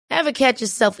Ever catch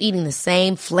yourself eating the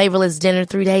same flavorless dinner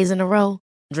 3 days in a row?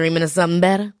 Dreaming of something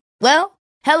better? Well,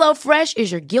 HelloFresh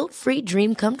is your guilt-free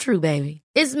dream come true, baby.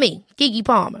 It's me, Keke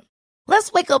Palmer.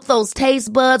 Let's wake up those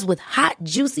taste buds with hot,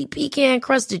 juicy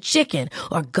pecan-crusted chicken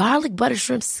or garlic butter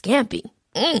shrimp scampi.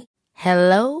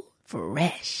 Hello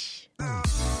Fresh.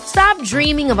 Stop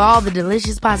dreaming of all the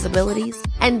delicious possibilities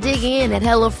and dig in at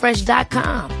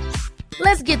HelloFresh.com.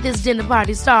 Let's get this dinner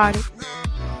party started.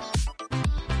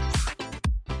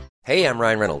 Hey, I'm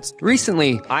Ryan Reynolds.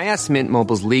 Recently, I asked Mint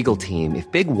Mobile's legal team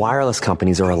if big wireless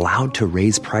companies are allowed to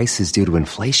raise prices due to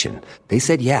inflation. They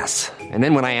said yes. And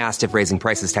then when I asked if raising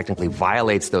prices technically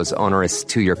violates those onerous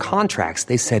 2-year contracts,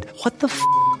 they said, what the f***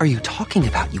 are you talking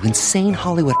about, you insane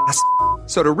Hollywood ass f-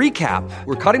 So to recap,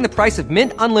 we're cutting the price of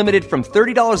Mint Unlimited from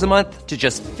 $30 a month to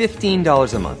just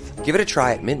 $15 a month. Give it a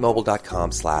try at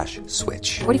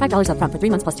mintmobile.com/switch. $45 up front for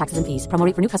 3 months plus taxes and fees. Promo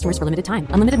rate for new customers for limited time.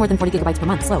 Unlimited more than 40 gigabytes per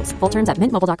month. Slows full terms at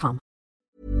mintmobile.com.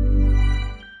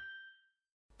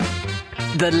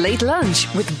 The Late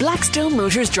Lunch with Blackstone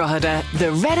Motors Drogheda,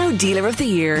 the Renault Dealer of the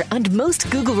Year and most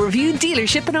Google-reviewed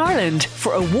dealership in Ireland.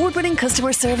 For award-winning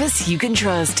customer service you can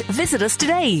trust, visit us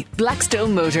today.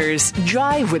 Blackstone Motors.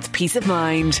 Drive with peace of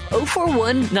mind.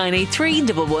 041 983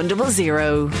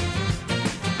 1100.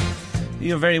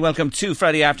 You're very welcome to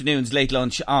Friday afternoon's Late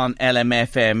Lunch on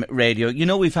LMFM Radio. You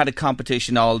know, we've had a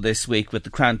competition all this week with the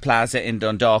Crown Plaza in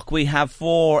Dundalk. We have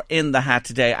 4 in the hat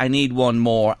today. I need one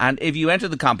more. And if you enter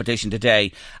the competition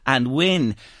today and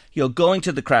win, you're going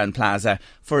to the Crown Plaza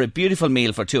for a beautiful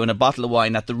meal for 2 and a bottle of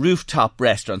wine at the Rooftop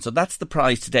Restaurant. So that's the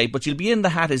prize today. But you'll be in the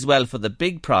hat as well for the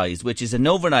big prize, which is an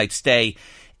overnight stay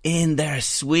in their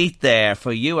suite there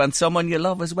for you and someone you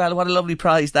love as well. What a lovely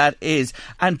prize that is.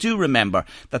 And do remember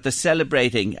that they're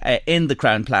celebrating in the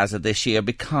Crown Plaza this year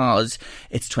because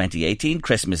it's 2018,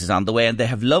 Christmas is on the way, and they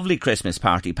have lovely Christmas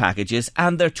party packages,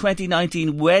 and their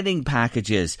 2019 wedding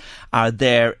packages are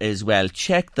there as well.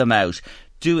 Check them out.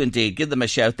 Do indeed give them a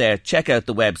shout there. Check out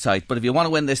the website. But if you want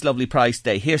to win this lovely prize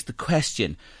today, here's the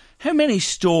question: how many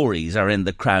stories are in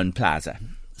the Crown Plaza?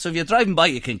 So if you're driving by,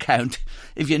 you can count.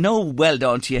 If you know, well,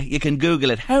 don't you? You can Google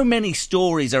it. How many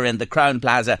stories are in the Crown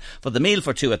Plaza for the meal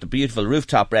for 2 at the beautiful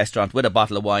Rooftop Restaurant with a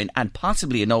bottle of wine and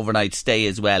possibly an overnight stay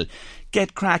as well?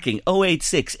 Get cracking.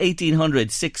 086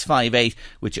 1800 658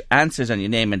 with your answers and your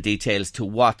name and details to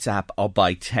WhatsApp or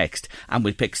by text. And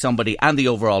we'll pick somebody and the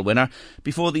overall winner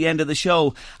before the end of the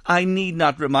show. I need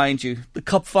not remind you, the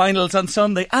Cup Finals on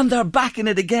Sunday, and they're back in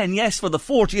it again. Yes, for the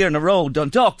 4th year in a row.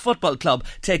 Dundalk Football Club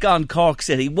take on Cork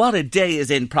City. What a day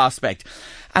is in prospect.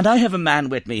 And I have a man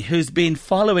with me who's been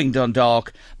following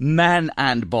Dundalk, man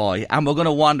and boy. And we're going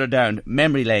to wander down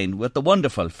memory lane with the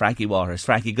wonderful Frankie Waters.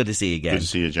 Frankie, good to see you again. Good to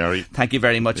see you, Jerry. Thank you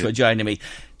very much for joining me.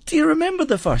 Do you remember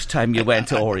the first time you went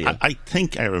to Oriel? I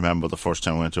think I remember the first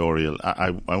time I went to Oriel.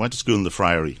 I went to school in the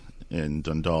Friary in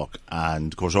Dundalk.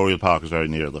 And, of course, Oriel Park is very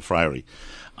near the Friary.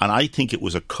 And I think it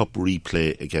was a cup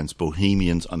replay against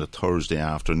Bohemians on a Thursday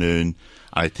afternoon.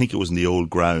 I think it was in the old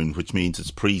ground, which means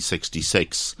it's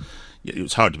pre-66. It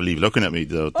was hard to believe looking at me.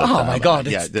 My God,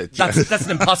 that's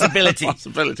an impossibility.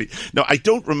 No, I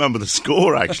don't remember the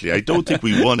score, actually. I don't think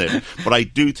we won it, but I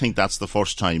do think that's the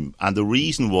first time. And the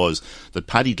reason was that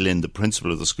Paddy Glynn, the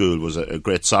principal of the school, was a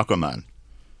great soccer man.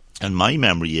 And my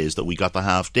memory is that we got the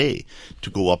half day to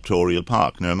go up to Oriel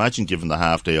Park. Now imagine giving the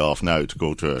half day off now to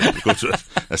go to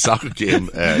a soccer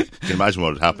game. You can imagine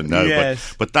what would happen now.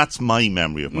 Yes. But that's my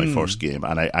memory of my first game,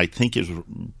 and I think it was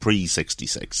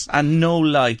pre-66. And no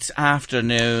lights,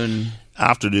 afternoon,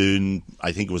 I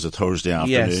think it was a Thursday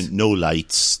afternoon. Yes. No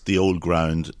lights, the old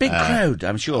ground. Big crowd,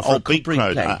 I'm sure. For a big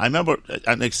crowd. Play. I remember,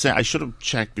 and I should have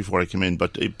checked before I came in,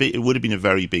 but it would have been a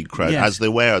very big crowd, yes. as they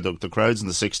were. The crowds in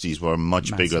the 60s were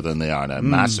much bigger than they are now.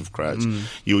 Massive crowds.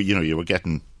 You were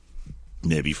getting,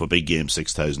 maybe for big games,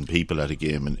 6,000 people at a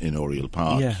game in Oriel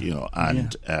Park. That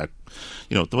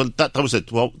was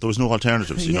it. Well, there was no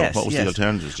alternatives. What was the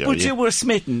alternatives, Jerry? But you were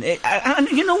smitten. And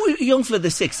young for the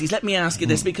 60s, there me ask you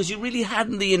this, because you really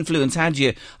hadn't the influence, had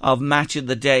you, of Match of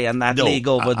the Day and that league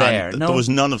over there? No, there was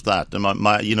none of that. There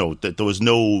was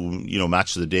no,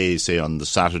 Match of the Day, say, on the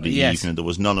Saturday evening. There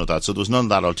was none of that. So there was none of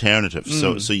that alternative.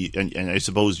 So and I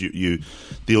suppose the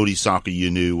only soccer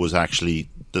you knew was actually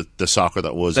the soccer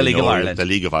that was the League of Ireland. The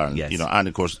League of Ireland, yes. And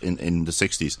of course in the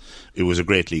 60s it was a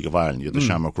great League of Ireland. You had the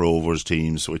Shamrock Rovers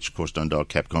teams, which of course Dundalk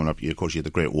kept coming up. Of course you had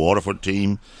the great Waterford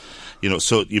team.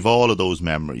 So you've all of those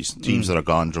memories. Teams that are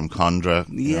gone, Drumcondra.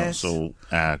 Yes.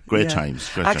 Great times.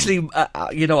 Actually,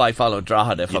 I followed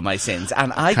Drogheda for my sins,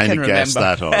 and I can remember guess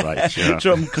that all right. Yeah.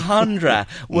 Drumcondra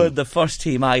were the first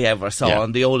team I ever saw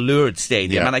on the old Lourdes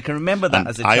Stadium, and I can remember that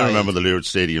as a child. I remember the Lourdes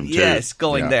Stadium too. Yes,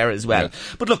 going there as well.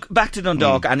 But look, back to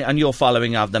Dundalk. Dundalk and your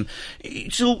following of them.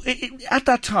 So at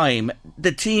that time,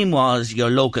 the team was your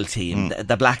local team,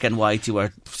 the black and white. You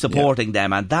were supporting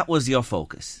them, and that was your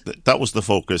focus. That was the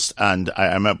focus. And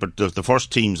I remember the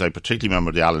first teams, I particularly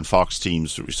remember the Alan Fox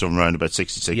teams from around about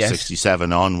 66,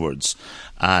 67 onwards.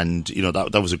 And,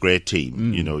 that was a great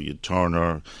team. You had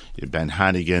Turner, you had Ben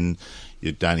Hannigan, you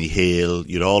had Danny Hale,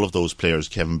 you had all of those players,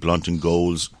 Kevin Blunt in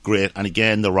goals, great. And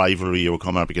again, the rivalry, you were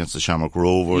coming up against the Shamrock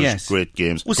Rovers, great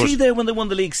games. Was he there when they won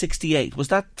the league 68? Was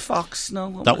that Fox?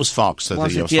 No, that was Fox.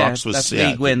 Was it? Fox was that's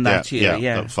league win that year.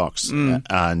 Yeah, Fox,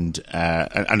 and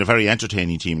a very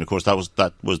entertaining team. And of course, that was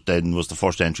the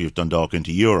first entry of Dundalk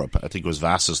into Europe. I think it was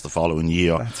Vassos the following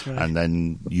year, that's right. And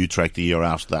then Utrecht the year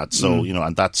after that. So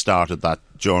and that started that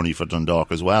journey for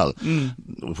Dundalk as well,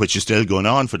 which is still going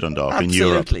on for Dundalk in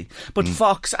Europe. But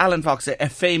Fox, Alan Fox, a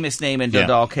famous name in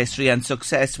Dundalk history and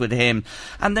success with him.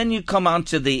 And then you come on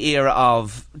to the era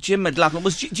of Jim McLaughlin.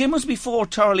 Jim was before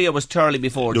Turley, or was Turley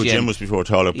before Jim? No, Jim was before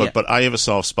Turley, but I have a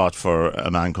soft spot for a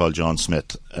man called John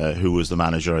Smith, who was the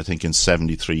manager, I think, in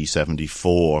 73,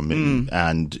 74.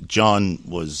 And John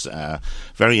was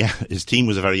his team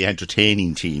was a very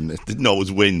entertaining team. It didn't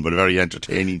always win, but a very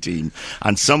entertaining team.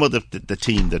 And some of the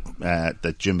team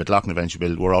that Jim McLaughlin eventually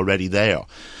built were already there.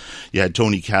 You had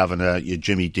Tony Kavanagh, you had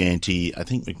Jimmy Dainty. I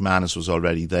think McManus was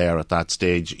already there at that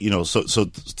stage. So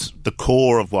the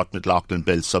core of what McLaughlin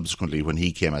built subsequently when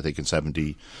he came, I think in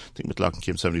 70, I think McLaughlin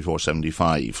came 74,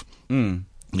 75. It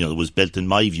was built, in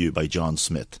my view, by John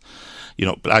Smith.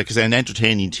 Like I say, an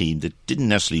entertaining team that didn't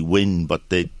necessarily win, but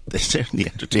they certainly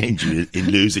entertained you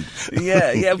in losing.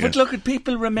 But look, at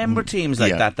people remember teams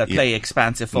like that play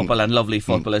expansive football and lovely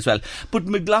football as well. But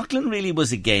McLaughlin really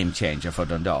was a game changer for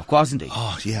Dundalk, wasn't he?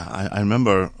 Oh, yeah. I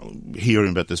remember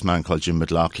hearing about this man called Jim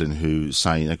McLaughlin, who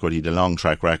signed, he had a long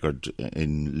track record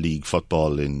in league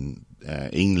football in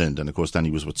England, and of course then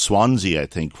he was with Swansea, I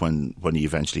think, when he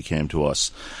eventually came to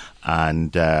us.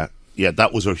 And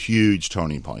that was a huge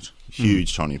turning point.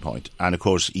 Turning point. And of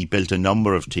course he built a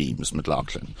number of teams,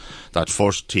 McLaughlin. That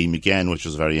first team again, which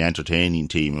was a very entertaining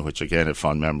team, which again had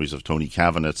fond memories of Tony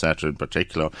Kavanagh, etc. in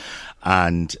particular.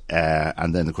 And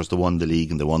then of course they won the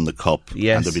league and they won the cup.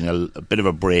 Yes. And there'd been a bit of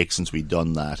a break since we'd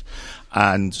done that.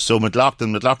 And so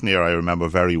McLaughlin era I remember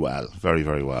very well, very,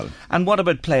 very well. And what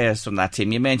about players from that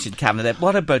team? You mentioned Kavanagh.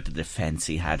 What about the defence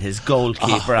he had, his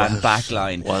goalkeeper and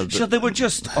backline? Well, they were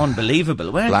just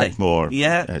unbelievable, weren't Blackmore,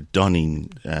 they? Dunning,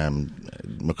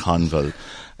 McConville,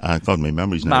 God, my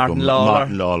memory's now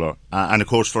Martin Lawler. And of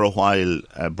course for a while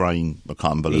Brian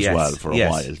McConville as well for a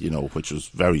while, which was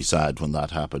very sad when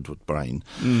that happened with Brian.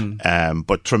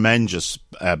 But tremendous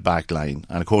backline.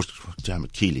 And of course, damn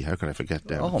it, Keeley, how could I forget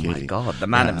Dermot Keeley? Oh my God, the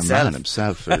man himself. The man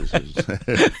himself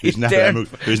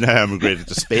who's now emigrated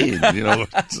to Spain,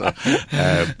 So,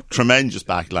 tremendous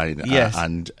backline.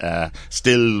 And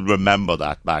still remember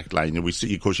that backline. We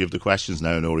see, of course, you have the questions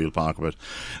now in Oriel Park about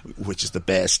which is the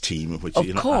best team, which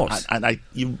of course. And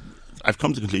I've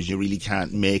come to the conclusion you really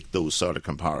can't make those sort of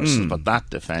comparisons, but that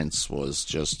defence was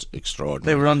just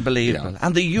extraordinary. They were unbelievable.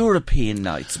 And the European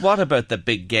nights, what about the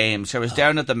big games? I was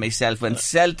down at them myself when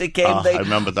Celtic came. I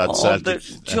remember that Celtic.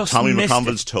 Tommy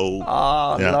McConville's toe.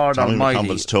 Lord Tommy Almighty.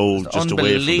 McConville's toe just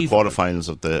away from the quarterfinals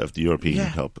of the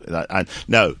European Cup. And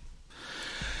now,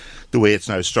 the way it's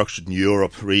now structured in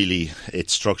Europe, really,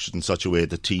 it's structured in such a way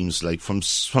that teams like from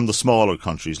the smaller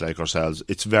countries like ourselves,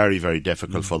 it's very, very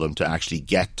difficult for them to actually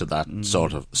get to that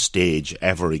sort of stage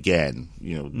ever again.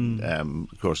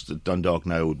 Of course, the Dundalk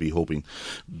now would be hoping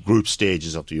group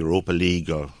stages of the Europa League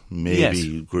or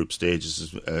maybe group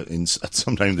stages at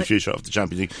some time in the future of the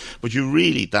Champions League. But you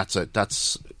really, that's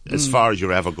as far as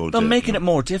you're ever going to. They're making it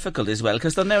more difficult as well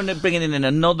because they're now bringing in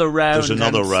another round. There's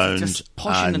another round,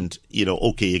 and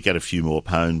okay, you get a few more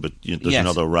pound, but there's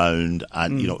another round,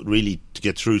 and really to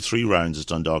get through 3 rounds as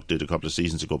Dundalk did a couple of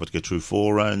seasons ago, but to get through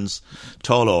 4 rounds,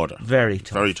 tall order, very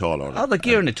tall order. Oh, they're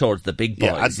gearing it towards the big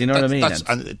boys. You know what I mean?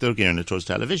 And they're gearing it towards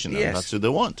television. And that's who they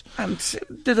want. And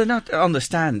do they not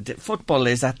understand? Football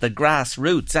is at the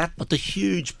grassroots. But the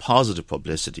huge positive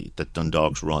publicity that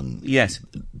Dundalk's run,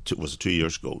 was it 2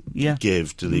 years ago,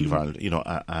 gave to the League of Ireland.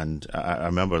 And I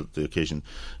remember the occasion.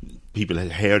 People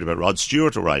had heard about Rod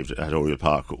Stewart arrived at Oriel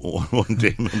Park one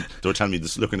day. And they were telling me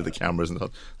this, looking at the cameras, and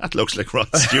thought, that looks like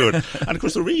Rod Stewart. And of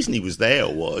course, the reason he was there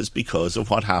was because of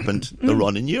what happened the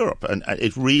run in Europe. And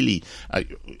it really, I'd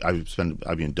been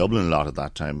in Dublin a lot at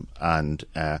that time, and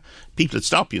people would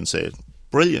stop you and say,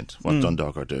 brilliant what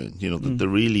Dundalk are doing. They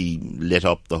really lit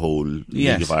up the whole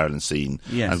League of Ireland scene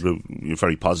and drew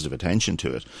very positive attention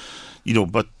to it.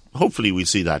 But hopefully we'll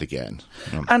see that again.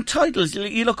 And titles,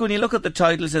 when you look at the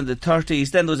titles in the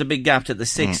 30s, then there was a big gap to the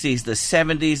 60s, the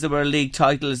 70s, there were league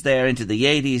titles there, into the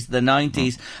 80s, the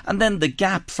 90s, and then the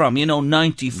gap from,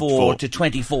 94 to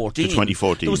 2014.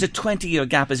 There was a 20-year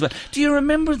gap as well. Do you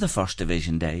remember the First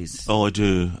Division days? Oh, I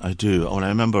do. Oh, and I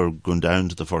remember going down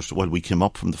to the first. Well, we came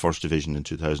up from the First Division in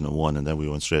 2001, and then we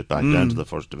went straight back down to the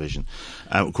First Division.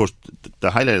 Of course,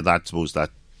 the highlight of that, I suppose, that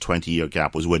 20-year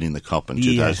gap was winning the cup in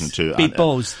 2002. Beat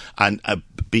Bowes. And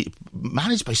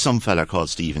managed by some fella called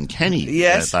Stephen Kenny.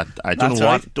 Yes. I don't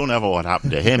know what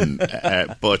happened to him.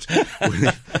 But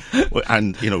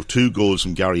and 2 goals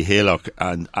from Gary Haylock.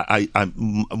 And I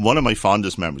one of my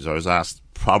fondest memories, I was asked,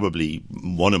 probably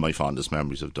one of my fondest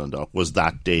memories of Dundalk was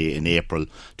that day in April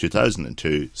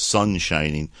 2002, sun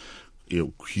shining.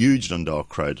 Huge Dundalk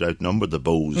crowd, outnumbered the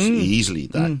Bows easily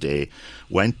that day,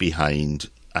 went behind,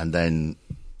 and then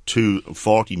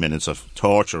 40 minutes of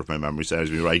torture, if my memory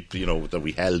serves me right, that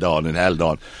we held on and held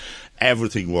on.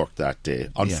 Everything worked that day.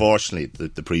 Unfortunately,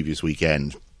 the previous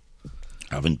weekend,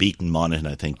 having beaten Monaghan,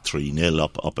 I think 3-0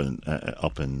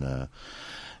 up in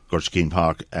Gorchkeen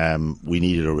Park, we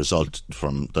needed a result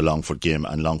from the Longford game,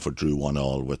 and Longford drew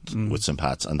 1-1 with St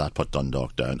Pat's, and that put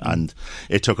Dundalk down. And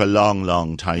it took a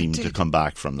long time to come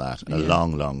back from that. A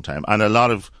long time. And a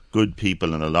lot of good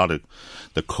people, and a lot of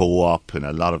the co-op, and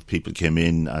a lot of people came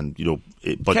in and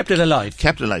but kept it alive.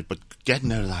 But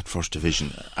getting out of that First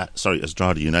Division, as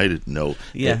Drogheda United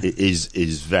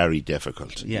is very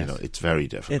difficult. Yes. It's very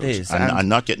difficult. It is, and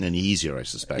not getting any easier, I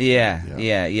suspect. Yeah.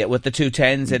 With the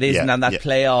 2-10s, it isn't, and that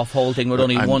playoff whole thing with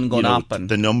only one going up, and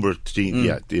the number of teams,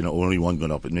 only one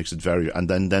going up, it makes it very. And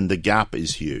then the gap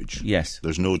is huge. Yes,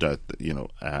 there's no doubt.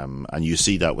 And you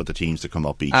see that with the teams that come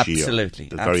up each year. Absolutely,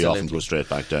 they very often go straight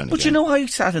back down. But again. I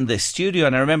sat in this studio,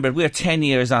 and I remember we were 10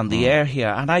 years on the air here,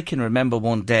 and I can remember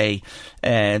one day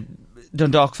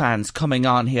Dundalk fans coming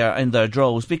on here in their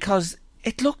droves because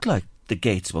it looked like the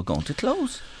gates were going to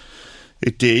close.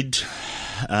 It did,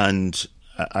 and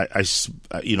I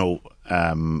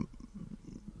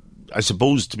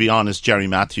suppose, to be honest, Jerry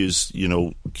Matthews,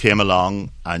 came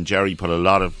along, and Jerry put a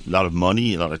lot of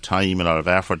money, a lot of time, a lot of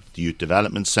effort. The Youth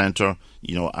Development Centre,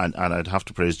 and I'd have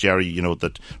to praise Jerry,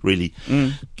 that really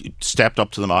stepped up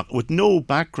to the mark with no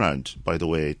background, by the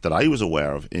way, that I was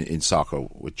aware of in soccer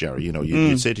with Jerry.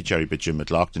 You'd say to Jerry, but Jim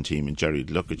McLaughlin team, and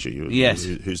Jerry'd look at you. Yes.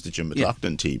 Who's the Jim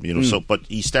McLaughlin team? So, but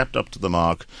he stepped up to the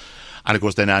mark, and of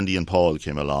course then Andy and Paul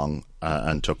came along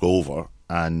and took over,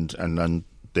 and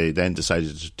they then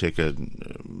decided to take a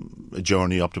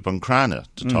journey up to Buncrana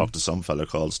to talk to some fella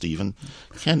called Stephen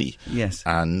Kenny. Yes.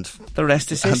 And the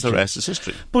rest is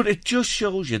history. But it just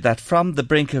shows you that from the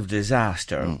brink of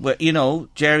disaster, where,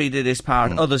 Jerry did his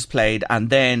part, others played, and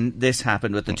then this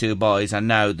happened with the 2 boys, and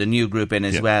now the new group in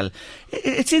as well.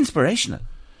 It's inspirational.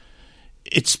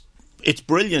 It's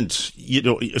brilliant.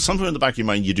 Something in the back of your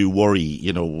mind, you do worry,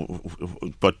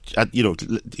 but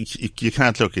you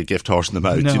can't look a gift horse in the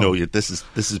mouth. No. This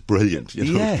is brilliant.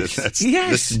 Yes. Let's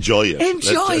enjoy it. Let's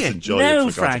enjoy no,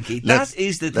 it, Frankie, that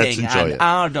is the thing. And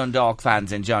our Dundalk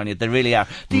fans enjoying it. They really are.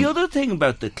 The other thing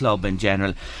about the club in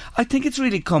general, I think it's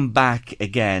really come back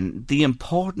again, the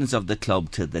importance of the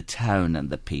club to the town and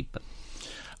the people.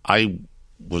 I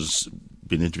was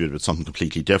been interviewed with something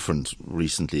completely different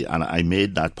recently, and I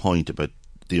made that point about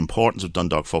the importance of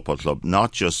Dundalk Football Club,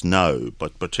 not just now,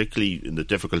 but particularly in the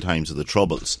difficult times of the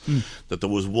Troubles, that there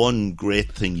was one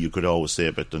great thing you could always say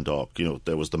about Dundalk.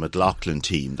 There was the McLaughlin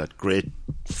team, that great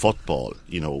football,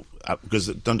 because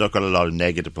Dundalk got a lot of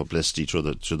negative publicity through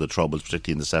the Troubles,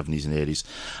 particularly in the 70s and 80s,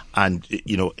 and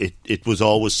it was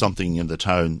always something in the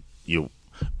town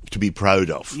to be proud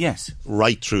of. Yes.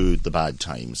 Right through the bad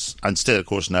times. And still, of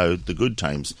course, now the good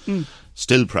times.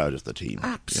 Still proud of the team.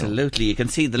 Absolutely. You can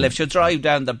see the lift. You drive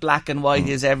down, the black and white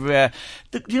is everywhere.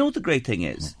 The great thing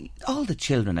is? All the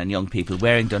children and young people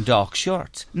wearing Dundalk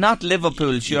shirts. Not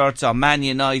Liverpool shirts or Man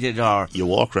United or... You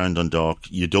walk around Dundalk,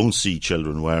 you don't see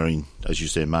children wearing, as you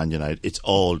say, Man United. It's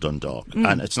all Dundalk.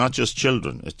 And it's not just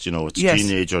children. It's,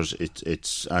 teenagers,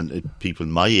 it's people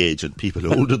my age and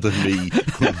people older than me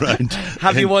going around.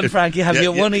 Have you one, Frankie? Have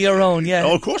you one of your own? Yeah.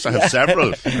 Oh, of course, I have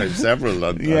several.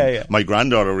 And my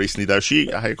granddaughter recently there,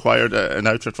 I acquired an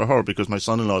outfit for her because my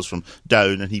son-in-law's from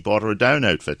Down and he bought her a Down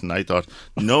outfit, and I thought,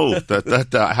 no,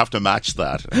 that I have to match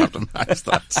that.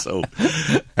 So,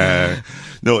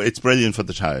 no, it's brilliant for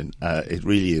the town. It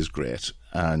really is great.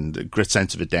 and a great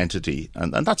sense of identity,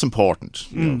 and that's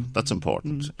important. You know, that's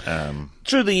important.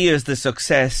 Through the years, the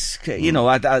success, you know,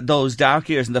 at those dark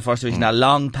years in the First Division are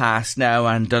long past now,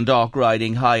 and Dundalk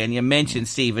riding high. And you mentioned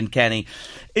Stephen Kenny.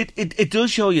 It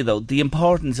does show you, though, the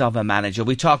importance of a manager.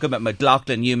 We talk about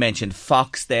McLaughlin. You mentioned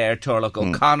Fox there, Turlock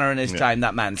O'Connor in his time,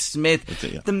 that man Smith.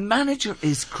 The manager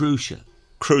is crucial.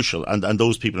 Crucial, and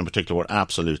those people in particular were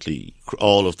absolutely,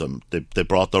 all of them, they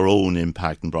brought their own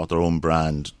impact and brought their own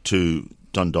brand to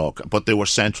Dundalk, but they were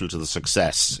central to the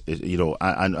success, you know,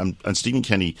 and Stephen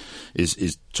Kenny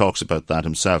is talks about that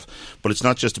himself. But it's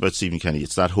not just about Stephen Kenny,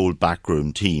 it's that whole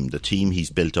backroom team, the team he's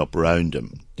built up around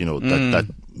him, you know, that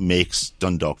makes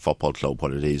Dundalk Football Club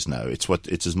what it is now. It's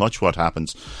as much what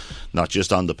happens not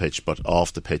just on the pitch but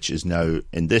off the pitch is now,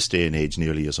 in this day and age,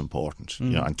 nearly as important.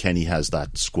 You know, and Kenny has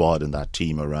that squad and that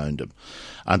team around him,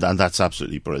 and that's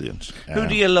absolutely brilliant. Who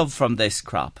do you love from this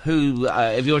crop? Who,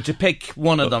 if you were to pick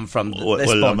one of them from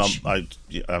this bunch?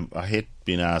 I hate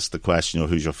being asked the question, you know,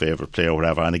 who's your favourite player or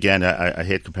whatever, and again I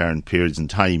hate comparing periods in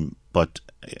time, but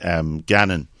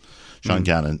Gannon, Sean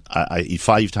Gannon, he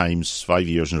 5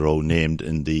 years in a row named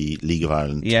in the League of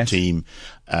Ireland team.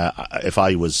 If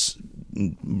I was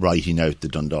writing out the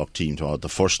Dundalk team tomorrow, the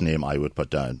first name I would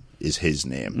put down is his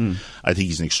name. I think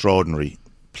he's an extraordinary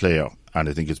player, and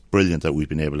I think it's brilliant that we've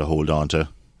been able to hold on to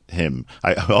him.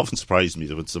 It often surprises me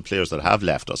that with the players that have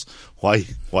left us, why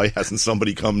hasn't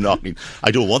somebody come knocking?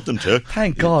 I don't want them to.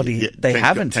 Thank God they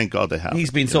haven't. Thank God they haven't.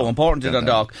 He's been so important to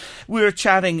Dundalk. We're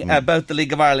chatting about the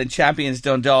League of Ireland champions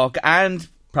Dundalk, and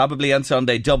probably on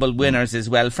Sunday double winners as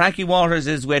well. Frankie Waters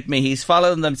is with me. He's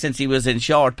following them since he was in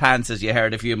short pants, as you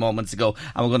heard a few moments ago,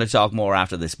 and we're going to talk more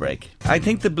after this break. I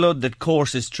think the blood that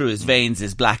courses through his veins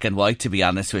is black and white, to be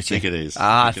honest with you. I think it is.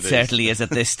 It certainly is at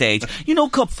this stage. You know,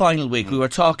 Cup final week, we were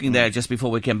talking there just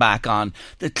before we came back on,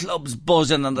 the club's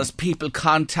buzzing and there's people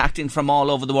contacting from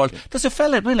all over the world. There's a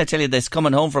fella, will I tell you this,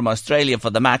 coming home from Australia for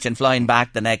the match and flying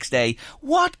back the next day.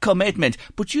 What commitment.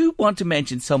 But you want to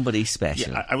mention somebody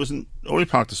special. Yeah, I was in Oriel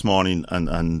Park this morning,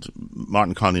 and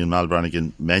Martin Connolly and Mal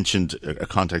Brannigan mentioned a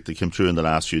contact that came through in the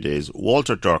last few days.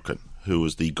 Walter Durkin, who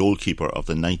was the goalkeeper of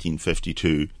the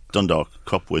 1952 Dundalk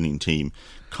Cup winning team,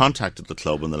 contacted the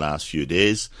club in the last few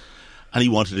days, and he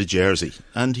wanted a jersey,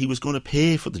 and he was going to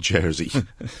pay for the jersey.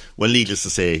 Well, needless to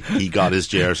say, he got his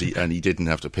jersey and he didn't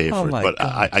have to pay for it. But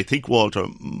I think Walter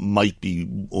might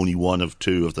be only one of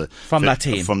two of the from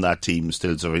that team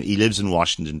still. So he lives in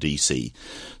Washington DC.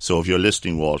 So if you're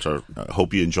listening, Walter, I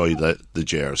hope you enjoy the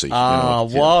jersey.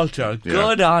 Walter,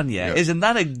 good on you. Yeah. Isn't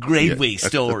that a great wee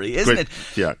story? Isn't it?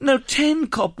 Yeah. Now, 10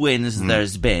 cup wins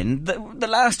there's been. The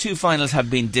last two finals have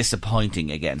been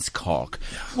disappointing against Cork.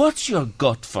 What's your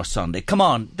gut for Sunday? Come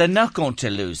on, they're not going to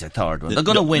lose a third one. They're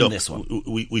going to win this one.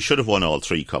 We should have won all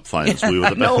 3 cup finals. We were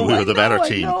the better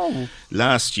team.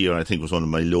 Last year, I think, was one of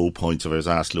my low points, if I was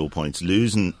asked low points.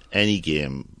 Losing any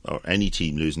game, or any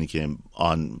team losing a game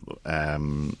on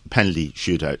penalty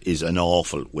shootout is an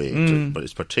awful way, but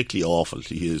it's particularly awful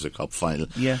to use a cup final.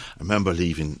 Yeah. I remember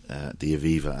leaving the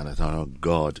Aviva and I thought, oh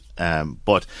God.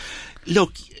 But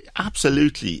look,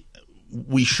 absolutely,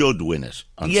 we should win it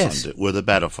on Sunday. We're the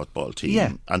better football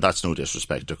team, and that's no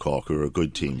disrespect to Cork, who are a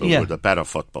good team, but we're the better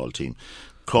football team.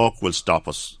 Cork will stop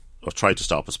us, or try to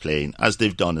stop us playing, as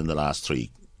they've done in the last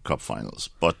 3 cup finals.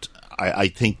 But I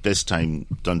think this time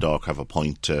Dundalk have a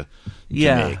point to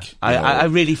make. I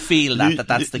really feel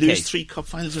that's the case. Lose 3 cup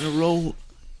finals in a row.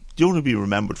 You don't want to be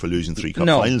remembered for losing 3 cup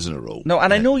finals in a row. No,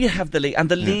 and I know you have the league, and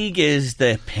the league is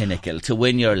the pinnacle to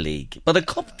win your league. But a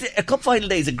cup final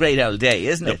day is a great old day,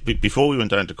 isn't it? Before we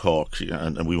went down to Cork,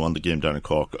 and we won the game down in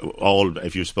Cork,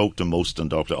 if you spoke to most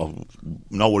Dundalk,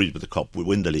 not worried about the cup, we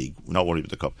win the league, we're not worried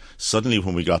about the cup. Suddenly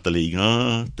when we got the league,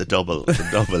 the double.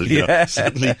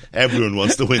 Suddenly everyone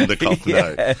wants to win the cup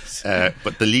now.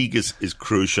 But the league is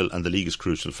crucial, and the league is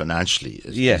crucial financially.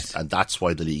 And that's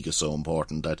why the league is so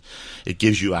important, that it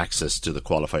gives you access to the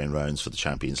qualifying rounds for the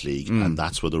Champions League, and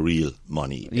that's where the real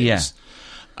money is.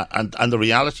 And the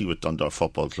reality with Dundalk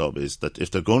Football Club is that if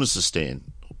they're going to sustain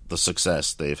the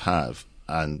success they have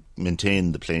and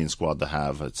maintain the playing squad they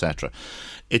have, etc.,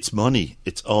 it's money.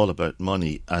 It's all about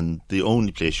money, and the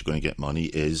only place you're going to get money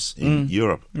is in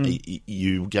Europe.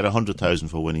 You get 100,000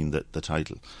 for winning the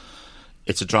title.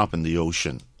 It's a drop in the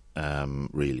ocean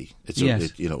really. It's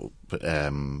Yes.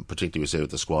 particularly we say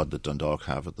with the squad that Dundalk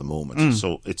have at the moment.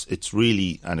 So it's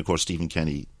really, and of course Stephen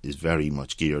Kenny is very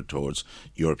much geared towards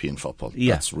European football.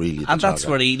 Yeah. That's really the and that's target.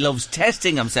 where he loves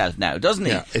testing himself now, doesn't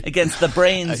he? Yeah, Against the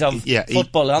brains of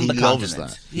football on the he continent.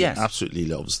 loves that. Yes. He absolutely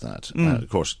loves that. Of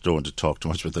course, don't want to talk too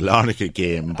much about the Larnaca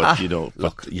game, but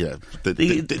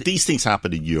these things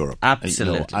happen in Europe.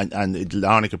 Absolutely. And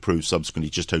Larnaca proves subsequently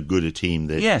just how good a team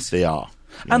they are.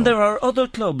 And there are other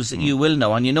clubs that you will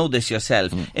know, and you know this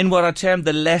yourself, in what are termed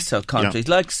the lesser countries,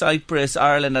 like Cyprus,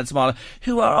 Ireland and smaller,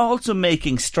 who are also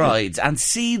making strides and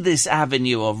see this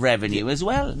avenue of revenue as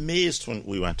well. Amazed when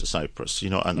we went to Cyprus,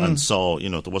 and saw,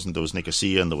 there was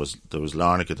Nicosia and there was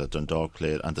Larnaca that Dundalk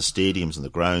played, and the stadiums and the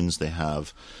grounds they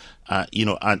have.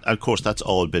 And of course that's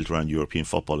all built around European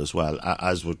football as well,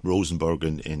 as with Rosenborg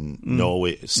in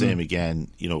Norway, same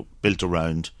again, built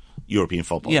around European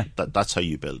football. Yeah. That's how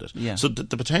you build it. Yeah. So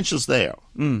the potential's there.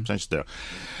 Potential's there.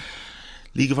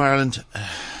 League of Ireland,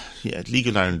 League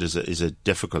of Ireland is a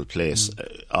difficult place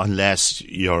unless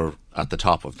you're at the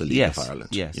top of the League of Ireland.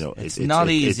 Yes, it's not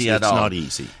easy at all. It's not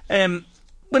easy.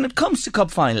 When it comes to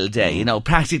Cup Final Day,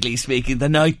 practically speaking, the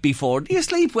night before, do you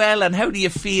sleep well, and how do you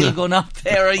feel going up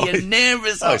there? Are you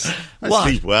nervous? I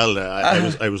sleep well.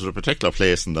 I was at a particular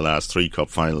place in the last 3 Cup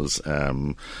Finals.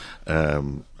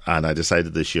 And I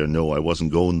decided this year, no, I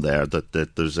wasn't going there. That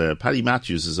there's Paddy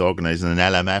Matthews is organising an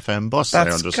LMFM bus, That's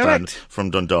I understand, correct.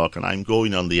 from Dundalk, and I'm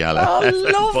going on the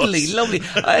LMFM Oh, lovely, bus. lovely.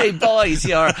 Hey, boys,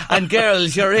 and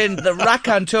girls, you're in. The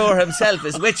raconteur himself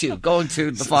is with you, going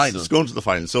to the final. It's going to the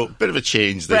final. So, a bit of a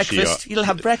change this year. Breakfast. You'll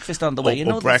have breakfast on the way.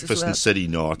 Breakfast in City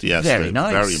North, yes. Very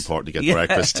nice. Very important to get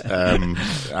breakfast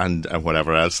and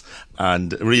whatever else.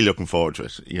 And really looking forward to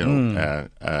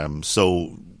it,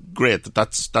 So, great,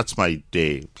 that's my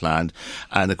day planned.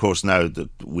 And of course now that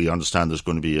we understand there's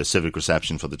going to be a civic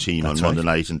reception for the team on Monday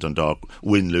night in Dundalk,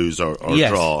 win, lose or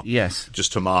draw,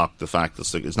 just to mark the fact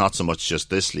that it's not so much just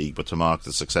this league but to mark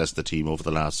the success of the team over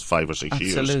the last 5 or 6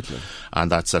 years. Absolutely.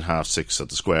 And that's at 6:30 at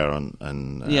the Square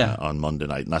on Monday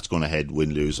night, and that's going to head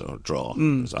win, lose or draw,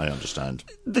 as I understand.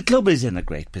 The club is in a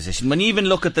great position. When you even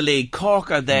look at the league,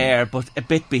 Cork are there but a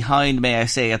bit behind, may I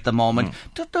say, at the moment.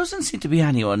 There doesn't seem to be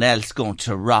anyone else going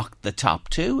to rock the top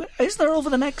 2. Is there over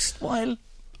the next while?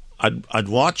 I'd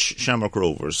watch Shamrock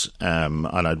Rovers and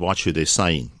I'd watch who they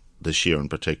sign this year in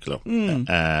particular. We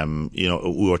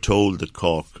were told that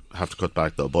Cork have to cut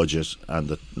back their budget and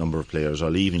that a number of players are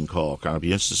leaving Cork, and I'd be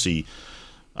interested to see.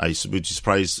 I would be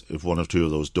surprised if 1 or 2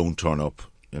 of those don't turn up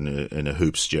in a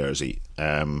Hoops jersey.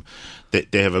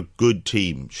 They have a good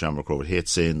team, Shamrock Rovers. I hate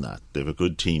saying that. They have a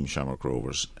good team, Shamrock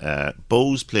Rovers.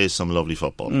 Bowes plays some lovely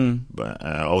football.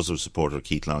 Also a supporter of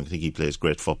Keith Long. I think he plays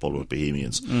great football with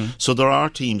Bohemians. So there are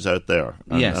teams out there,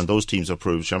 and those teams have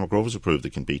proved, Shamrock Rovers have proved they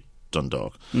can beat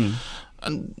Dundalk.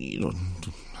 And,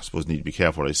 I suppose I need to be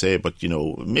careful what I say, but,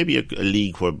 maybe a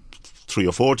league where 3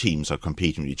 or 4 teams are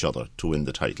competing with each other to win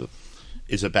the title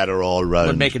is a better all-round.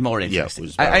 Would make it more interesting.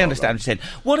 Yeah, I understand what you're saying.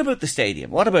 What about the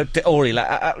stadium? What about the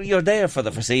Oriel? You're there for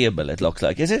the foreseeable, it looks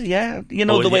like. Is it? Yeah.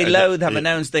 The way Louth have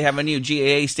announced they have a new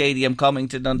GAA stadium coming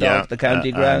to Dundalk, the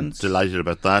county grounds. Delighted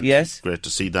about that. Yes. Great to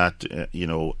see that,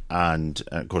 and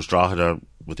of course Drogheda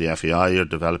with the FAI are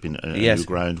developing a new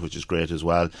ground, which is great as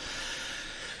well.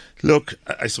 Look,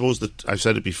 I suppose that I've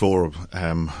said it before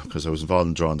because I was involved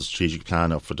in drawing the strategic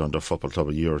plan up for Dundalk Football Club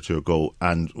a year or 2 ago,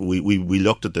 and we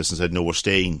looked at this and said, no, we're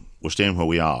staying where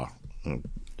we are.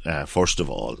 First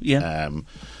of all,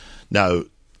 now,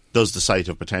 does the site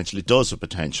have potential? It does have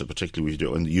potential, particularly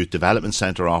when the Youth Development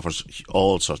Centre offers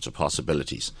all sorts of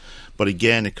possibilities. But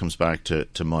again, it comes back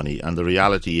to money, and the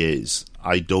reality is,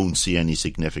 I don't see any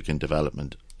significant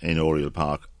development in Oriel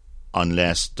Park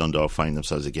unless Dundalk find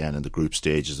themselves again in the group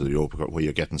stages of the Europa Cup where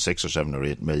you're getting 6 or 7 or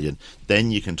 8 million.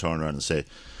 Then you can turn around and say,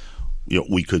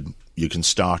 you can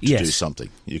start to do something.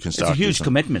 You can start. It's a huge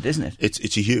commitment, isn't it?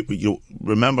 It's a huge.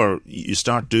 Remember, you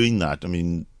start doing that. I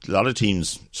mean, a lot of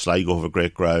teams Sligo have a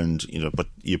great ground, but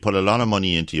you put a lot of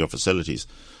money into your facilities.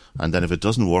 And then if it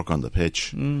doesn't work on the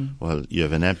pitch, well, you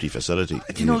have an empty facility.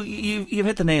 You've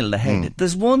hit the nail on the head.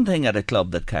 There's one thing at a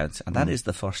club that counts, and that is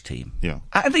the first team. Yeah.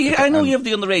 I know you have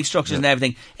the underage structures and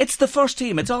everything. It's the first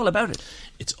team. It's all about it.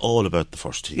 It's all about the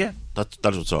first team. Yeah. That's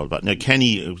what it's all about. Now,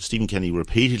 Stephen Kenny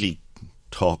repeatedly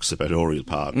talks about Oriel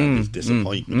Park and his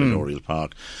disappointment at Oriel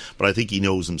Park. But I think he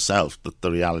knows himself that the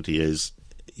reality is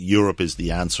Europe is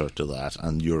the answer to that,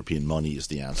 and European money is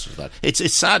the answer to that.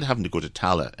 It's sad having to go to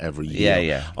Tallaght every year.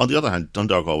 Yeah. On the other hand,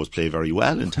 Dundalk always play very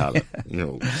well in Tallaght.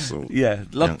 So yeah.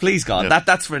 Look, please God,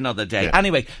 that's for another day. Yeah.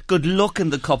 Anyway, good luck in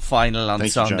the cup final on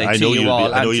Sunday. I know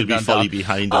you'll be fully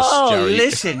behind us, Jerry.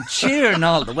 Listen, cheering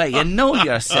all the way. You know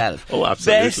yourself. Oh,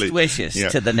 absolutely. Best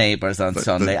wishes to the neighbours on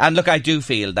Sunday. And look, I do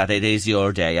feel that it is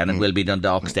your day, and it will be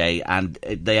Dundalk's day, and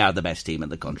they are the best team in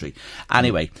the country.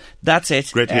 Anyway, that's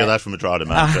it. Great to hear that from a Drogheda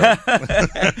man.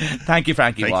 Thank you,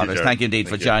 Frankie Waters. You, Thank you indeed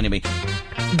for joining me.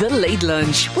 The Late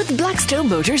Lunch with Blackstone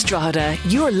Motors Drogheda,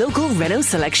 your local Renault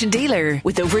selection dealer.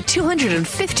 With over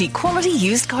 250 quality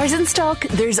used cars in stock,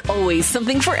 there's always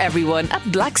something for everyone at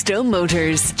Blackstone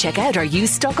Motors. Check out our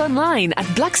used stock online at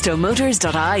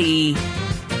blackstonemotors.ie.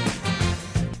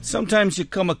 Sometimes you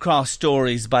come across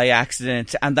stories by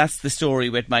accident, and that's the story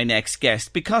with my next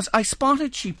guest, because I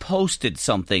spotted she posted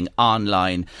something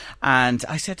online and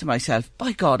I said to myself,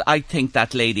 by God, I think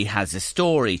that lady has a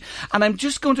story. And I'm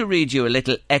just going to read you a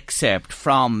little excerpt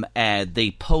from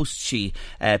the post she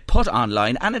put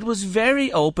online, and it was very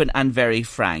open and very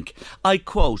frank. I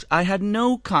quote, "I had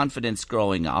no confidence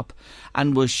growing up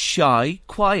and was shy,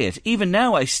 quiet. Even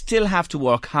now I still have to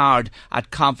work hard at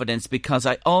confidence because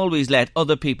I always let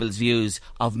other people's views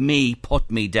of me put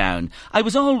me down. I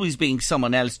was always being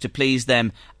someone else to please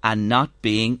them and not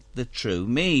being the true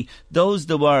me." Those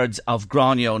the words of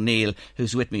Gráinne O'Neill,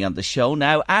 who's with me on the show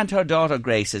now, and her daughter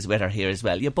Grace is with her here as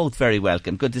well. You're both very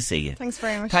welcome. Good to see you. Thanks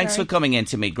very much. Thanks Jerry. for coming in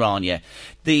to me, Gráinne.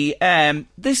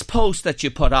 This post that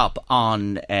you put up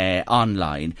on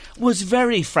online was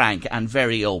very frank and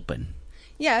very open.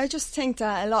 Yeah, I just think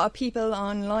that a lot of people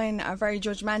online are very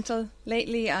judgmental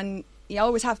lately, and you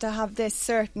always have to have this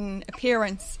certain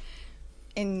appearance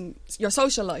in your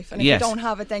social life, and if you don't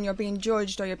have it, then you're being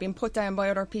judged or you're being put down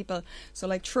by other people. So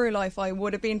like through life, I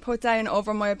would have been put down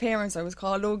over my appearance. I was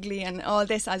called ugly and all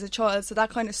this as a child, so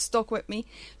that kind of stuck with me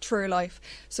through life.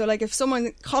 So like if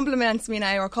someone compliments me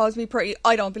now or calls me pretty,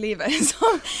 I don't believe it.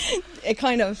 So it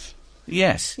kind of...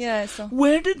 Yes. Yeah. So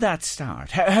where did that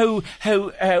start? How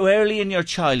early in your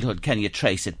childhood can you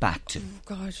trace it back to? Oh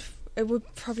God, it would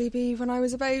probably be when I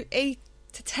was about 8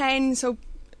 to 10. So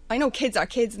I know kids are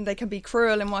kids and they can be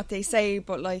cruel in what they say,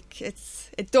 but like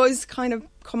it does kind of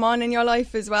come on in your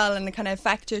life as well, and it kind of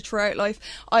affect you throughout life.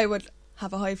 I would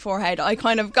have a high forehead. I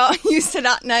kind of got used to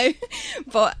that now,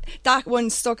 but that one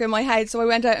stuck in my head, so I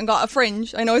went out and got a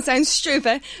fringe. I know it sounds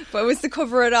stupid, but it was to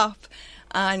cover it up.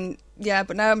 And yeah,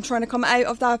 but now I'm trying to come out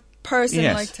of that person,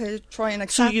 like to try and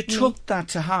accept. So you took that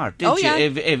to heart, did you? Yeah.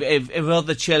 If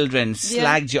other children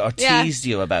slagged you or teased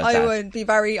you about that,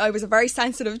 I was a very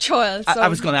sensitive child. So I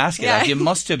was going to ask you that. You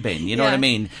must have been, you know what I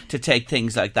mean, to take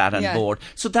things like that on board.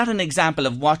 So that an example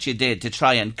of what you did to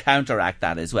try and counteract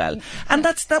that as well. And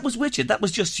that was with you. That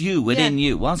was just you within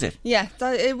you, was it? Yeah,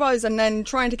 it was. And then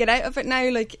trying to get out of it now.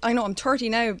 Like I know I'm 30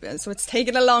 now, so it's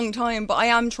taken a long time, but I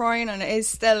am trying, and it is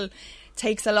still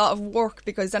takes a lot of work,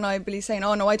 because then I'd be saying,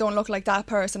 oh no, I don't look like that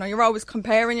person, or you're always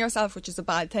comparing yourself, which is a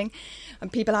bad thing,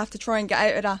 and people have to try and get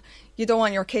out of that. You don't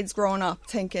want your kids growing up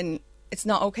thinking it's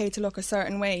not okay to look a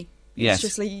certain way. Yes. It's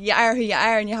just like you are who you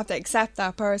are, and you have to accept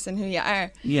that person who you are.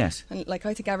 Yes. And like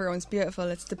I think everyone's beautiful.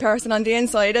 It's the person on the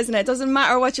inside, isn't it? It doesn't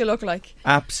matter what you look like.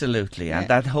 Absolutely, and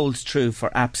that holds true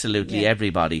for absolutely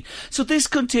everybody. So this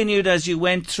continued as you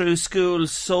went through school,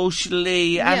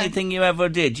 socially, anything you ever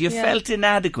did. You felt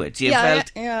inadequate.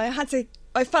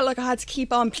 I felt like I had to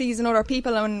keep on pleasing other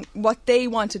people and what they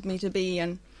wanted me to be,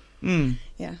 and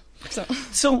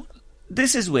So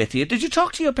this is with you. Did you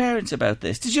talk to your parents about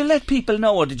this? Did you let people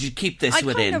know, or did you keep this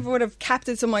within? I kind of would have kept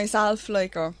it to myself,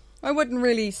 or I wouldn't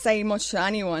really say much to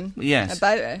anyone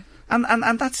about it.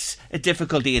 And that's a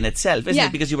difficulty in itself, isn't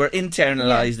it? Because you were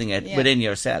internalising it within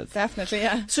yourself. Definitely,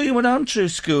 yeah. So you went on through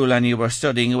school and you were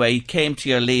studying away, you came to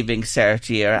your leaving cert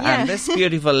year, and this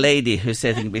beautiful lady who's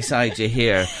sitting beside you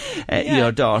here,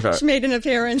 your daughter... She made an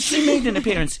appearance.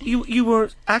 You were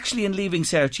actually in leaving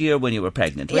cert year when you were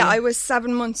pregnant, Yeah, I was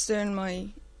 7 months doing my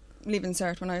leaving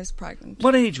cert when I was pregnant.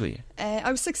 What age were you? I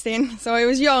was 16, so I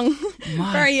was young.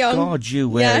 Very young. My God, you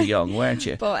were young, weren't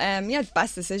you? But the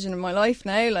best decision in my life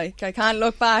now. Like, I can't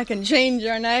look back and change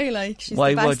her now. Like, she's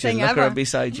Why the best would you? thing Look ever. her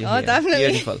beside you. Oh, here. definitely.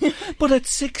 Beautiful. But at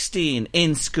 16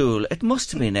 in school, it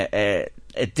must have been a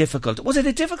difficult... Was it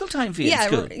a difficult time for you in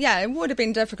school? Yeah, it would have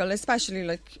been difficult,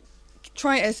 especially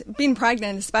being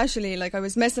pregnant, especially. Like, I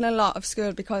was missing a lot of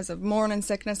school because of morning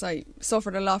sickness. I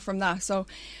suffered a lot from that.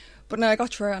 But now I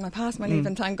got through it and I passed my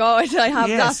leaving, thank God. I have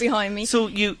that behind me. So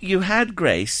you had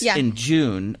Grace in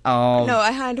June of... No,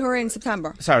 I had her in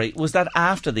September. Sorry, was that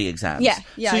after the exams?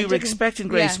 Yeah. So you were expecting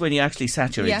Grace when you actually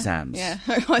sat your exams? Yeah,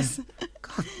 I was.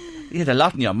 God, You had a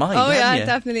lot in your mind, Oh, yeah, hadn't you?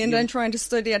 definitely. And then trying to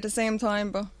study at the same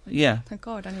time, but Yeah. thank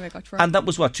God, anyway, I got through. And that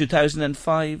was what,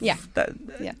 2005? Yeah.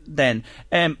 Yeah. Then.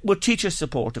 Were teachers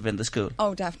supportive in the school?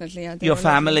 Oh, definitely. Yeah, they Your were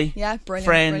lovely. family? Yeah, brilliant.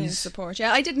 Friends? Brilliant support.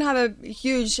 Yeah, I didn't have a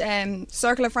huge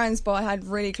circle of friends, but I had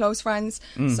really close friends,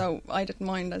 so I didn't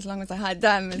mind as long as I had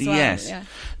them as well. Yes. Yeah.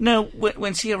 Now,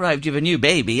 when she arrived, you have a new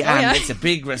baby, and yeah. it's a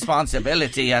big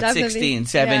responsibility at Definitely, 16, yeah.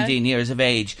 17 years of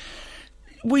age.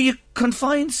 Were you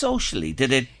confined socially?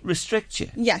 Did it restrict you?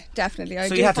 Yeah, definitely. I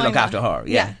So do you had to find look that. after her,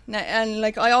 yeah. And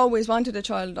like I always wanted a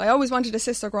child. I always wanted a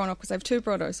sister growing up because I have two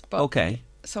brothers. But Okay.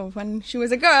 so when she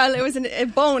was a girl, it was a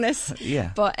bonus.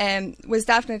 Yeah. But was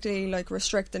definitely like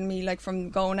restricting me like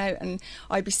from going out, and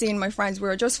I'd be seeing my friends. We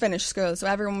were just finished school, so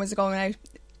everyone was going out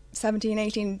 17,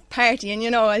 18 partying,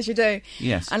 you know, as you do.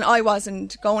 Yes. And I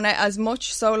wasn't going out as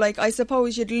much, so like I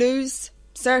suppose you'd lose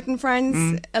certain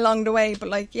friends along the way, but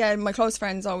like yeah, my close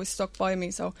friends always stuck by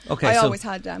me, so Okay, I so always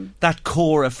had them. That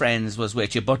core of friends was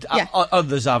with you, but Yeah.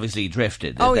 others obviously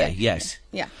drifted, did Oh, they? yeah. Yes.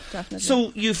 Yeah, definitely.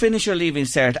 So you finish your Leaving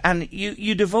Cert, and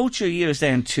you devote your years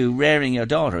then to rearing your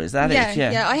daughter, is that it?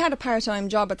 Yeah. I had a part-time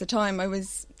job at the time. I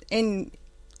was in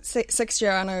sixth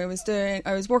year, and I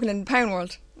was working in Pound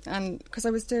World, and because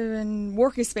I was doing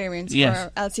work experience Yes.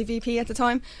 for LCVP at the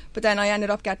time, but then I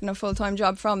ended up getting a full-time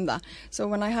job from that. So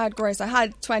when I had Grace, I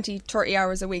had 20-30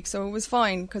 hours a week, so it was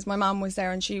fine because my mum was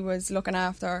there and she was looking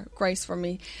after Grace for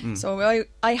me. So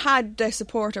I had the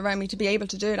support around me to be able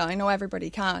to do that. I know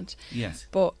everybody can't. Yes.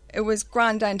 But it was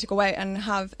grand then to go out and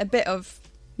have a bit of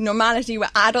normality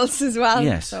with adults as well.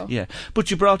 Yes, so. yeah.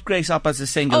 But you brought Grace up as a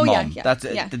single Oh, yeah, mum. yeah, That's,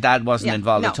 yeah. The dad wasn't Yeah,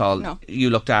 involved no, at all. no.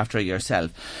 You looked after her yourself.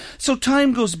 So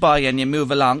time goes by and you move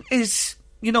along. Is,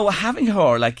 you know, having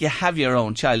her, like you have your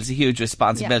own child, is a huge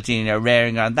responsibility, and you're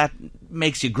rearing her, and that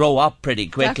makes you grow up pretty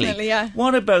quickly. Definitely, yeah.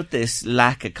 What about this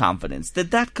lack of confidence? Did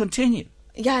that continue?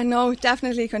 Yeah, no,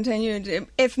 definitely continued.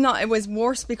 If not, it was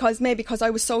worse because I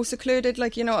was so secluded.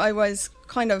 Like, you know, I was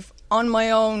kind of on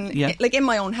my own, Yeah. like in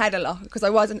my own head a lot, because I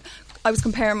was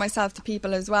comparing myself to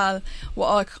people as well.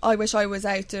 Well, I wish I was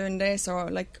out doing this, or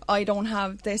like I don't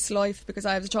have this life because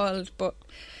I have a child, but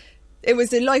it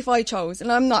was the life I chose,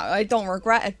 and I don't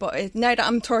regret it, but now that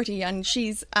I'm 30 and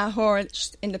she's at her,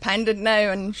 she's independent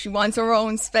now and she wants her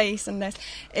own space, and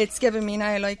it's given me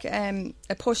now like a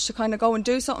push to kind of go and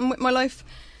do something with my life.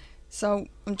 So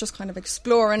I'm just kind of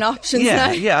exploring options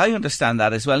now. Yeah, I understand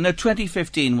that as well. Now,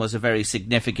 2015 was a very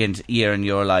significant year in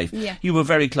your life. Yeah. You were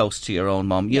very close to your own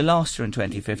mum. You lost her in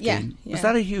 2015. Yeah, Was yeah.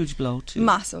 that a huge blow too?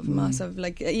 Massive.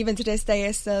 Like even to this day,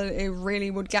 it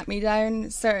really would get me down.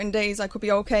 Certain days I could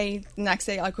be okay. The next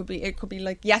day it could be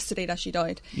like yesterday that she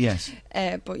died. Yes.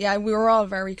 But yeah, we were all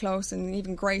very close, and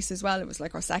even Grace as well. It was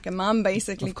like our second mum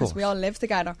basically, Of course. because we all lived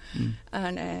together.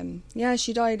 And yeah,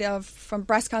 she died from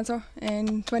breast cancer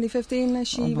in 2015.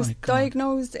 She Oh my was God.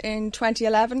 diagnosed in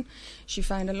 2011. She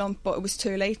found a lump, but it was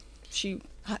too late. She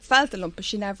felt the lump, but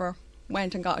she never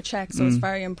went and got a check. So it's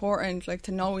very important, like,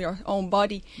 to know your own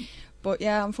body. But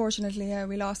yeah, unfortunately, yeah,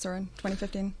 we lost her in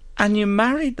 2015. And you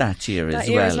married that year That as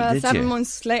year well, as well, did 7 you?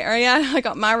 months later, yeah, I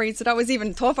got married, so that was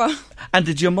even tougher. And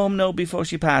did your mum know before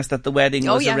she passed that the wedding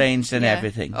was arranged and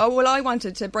everything? Oh, well, I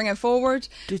wanted to bring it forward,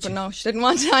 Did but you? no, she didn't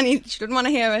want she didn't want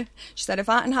to hear it. She said if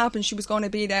that hadn't happened, she was going to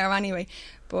be there anyway.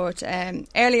 But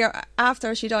earlier,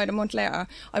 after she died, a month later,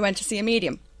 I went to see a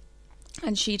medium,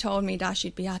 and she told me that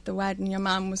she'd be at the wedding, your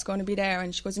mum was going to be there,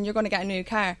 and she goes, and you're going to get a new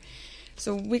car.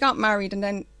 So we got married, and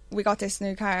then we got this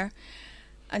new car.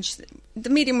 And the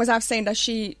medium was after saying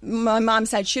that my mum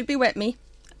said she'd be with me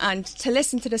and to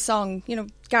listen to the song, you know,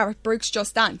 Gareth Brooks'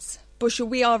 Just Dance. But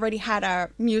we already had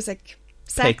our music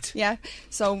set. Picked. Yeah.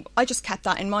 So I just kept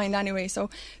that in mind anyway. So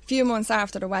a few months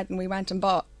after the wedding, we went and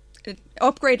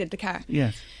upgraded the car.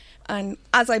 Yes. And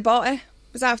as I bought it,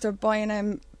 was after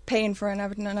buying paying for it and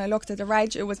everything, and I looked at the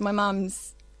reg, it was my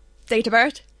mum's date of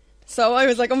birth. So I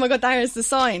was like, oh my God, there's the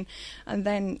sign. And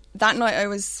then that night I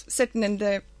was sitting in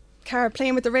the car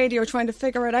playing with the radio trying to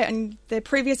figure it out, and the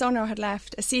previous owner had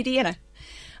left a CD in it,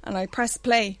 and I pressed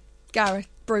play, Gareth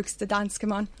Brooks, The Dance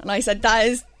Come On, and I said that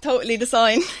is totally the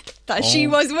sign that she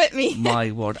was with me.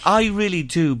 My word, I really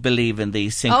do believe in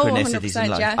these synchronicities in 100%,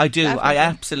 life. yeah, I do. definitely. I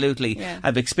absolutely. Yeah.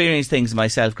 I've experienced things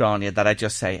myself growing up that I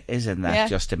just say, isn't that Yeah.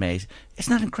 just amazing?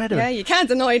 Isn't that incredible? Yeah, you can't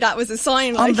deny that was a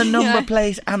sign. On Like, the number yeah.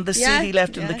 plate and the Yeah, CD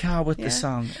left in the yeah, car with yeah. the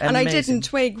song. And I Amazing. didn't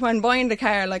twig when buying the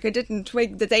car, like I didn't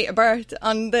twig the date of birth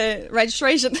on the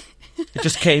registration. It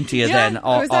just came to you then I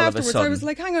all was of a afterwards, sudden. I was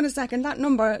like, hang on a second, that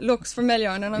number looks familiar.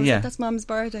 And then I was Yeah. like, that's Mum's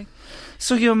birthday.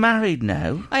 So you're married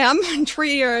now. I am in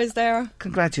 3 years there.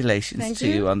 Congratulations Thank to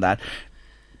you. you on that.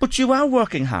 But you are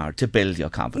working hard to build your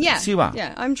confidence. Yeah, You are.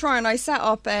 Yeah, I'm trying. I set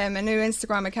up a new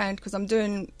Instagram account because I'm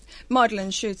doing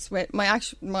modelling shoots with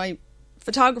my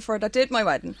photographer that did my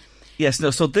wedding. Yes,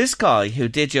 no. So this guy who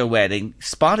did your wedding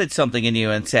spotted something in you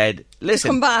and said,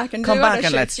 "Listen, come back and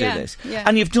let's do this." Yeah.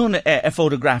 And you've done a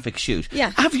photographic shoot.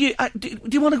 Yeah. Have you? Do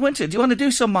you want to go into it? Do you want to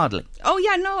do some modelling? Oh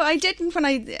yeah, no, I didn't when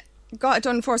I got it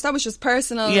done first. That was just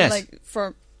personal, Yes. like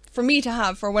for me to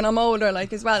have for when I'm older,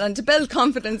 like as well, and to build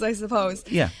confidence, I suppose.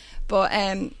 Yeah. But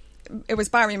it was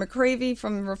Barry McCreevy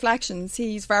from Reflections.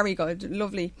 He's very good,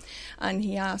 lovely, and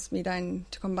he asked me then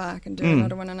to come back and do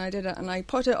another one, and I did it, and I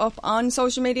put it up on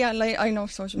social media. Like, I know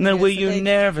social media. Now, were you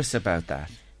nervous about that?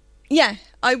 Yeah,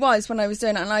 I was when I was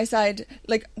doing it, and I said,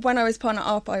 like, when I was putting it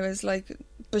up, I was like,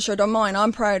 "But sure, don't mind,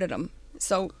 I'm proud of them."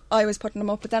 So I was putting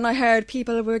them up, but then I heard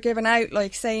people were giving out,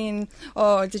 like saying,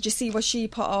 "Oh, did you see what she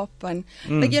put up?" And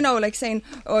like, you know, like saying,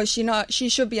 "Oh, she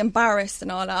should be embarrassed,"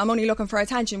 and all that. I'm only looking for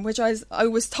attention, which I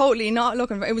was totally not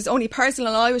looking for. It was only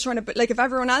personal. I was trying to, like, if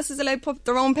everyone else is allowed to put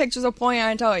their own pictures up, why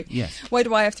aren't I? Yes. Why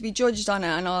do I have to be judged on it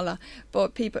and all that?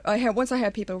 But once I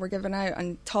heard people were giving out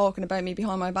and talking about me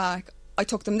behind my back, I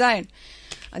took them down.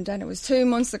 And then it was 2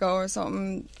 months ago or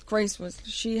something.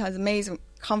 She has amazing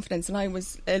confidence, and I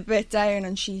was a bit down,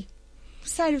 and she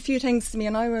said a few things to me,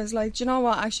 and I was like, do you know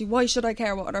what, actually, why should I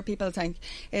care what other people think?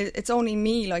 It's only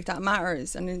me, like, that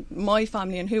matters, and my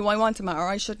family and who I want to matter.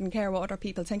 I shouldn't care what other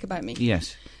people think about me.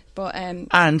 Yes. But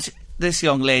and this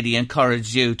young lady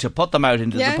encouraged you to put them out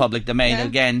into the public domain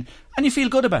again, and you feel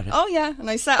good about it. Oh yeah, and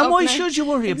I set and up. why should you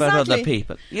worry about other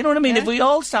people? You know what I mean? Yeah. If we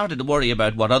all started to worry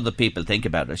about what other people think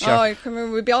about us, sure.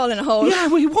 We'd be all in a hole. Yeah,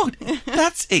 we would.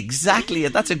 That's exactly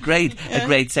it. That's a great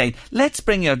saying. Let's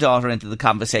bring your daughter into the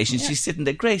conversation. She's sitting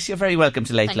there. Grace, you're very welcome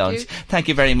to Late Lunch. Thank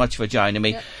you very much for joining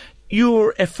me. Yep.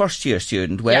 You're a first year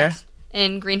student. Where? Yes,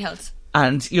 in Green Hills.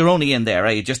 And you're only in there,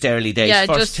 are you? Just early days,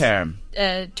 first term.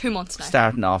 2 months now.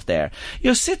 Starting off there.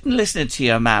 You're sitting listening to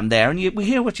your mum there, and we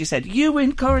hear what you said. You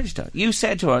encouraged her. You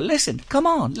said to her, "Listen, come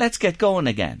on, let's get going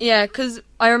again." Yeah, because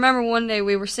I remember one day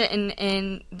we were sitting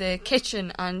in the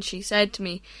kitchen, and she said to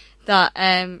me that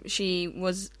she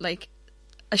was, like,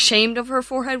 ashamed of her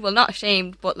forehead. Well, not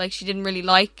ashamed, but, like, she didn't really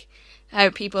like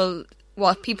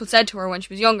what people said to her when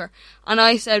she was younger. And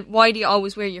I said, "Why do you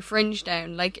always wear your fringe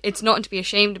down? Like, it's nothing to be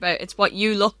ashamed about. It's what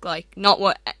you look like, not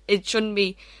what... It shouldn't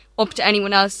be up to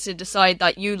anyone else to decide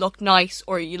that you look nice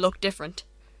or you look different.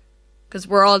 Because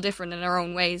we're all different in our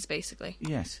own ways, basically."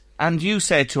 Yes. And you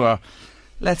said to her,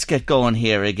 "Let's get going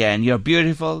here again. You're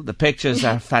beautiful. The pictures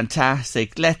are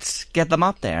fantastic. Let's get them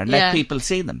up there and let people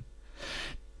see them."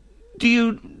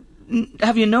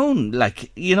 Have you known,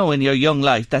 like, you know, in your young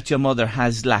life that your mother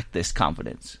has lacked this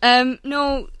confidence?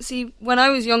 No, see, when I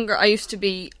was younger, I used to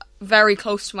be very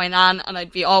close to my nan, and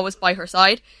I'd be always by her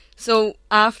side. So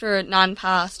after nan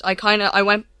passed, I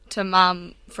went to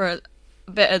Mum for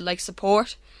a bit of, like,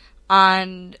 support,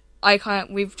 and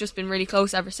we've just been really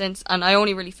close ever since. And I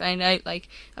only really found out, like,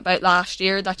 about last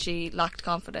year that she lacked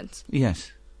confidence.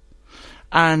 Yes.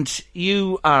 And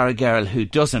you are a girl who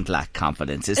doesn't lack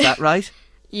confidence, is that right?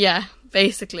 Yeah,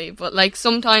 basically. But, like,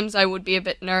 sometimes I would be a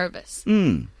bit nervous.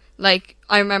 Like,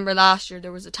 I remember last year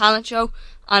there was a talent show,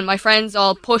 and my friends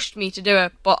all pushed me to do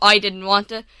it, but I didn't want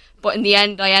it. But in the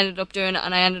end, I ended up doing it,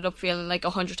 and I ended up feeling like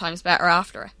 100 times better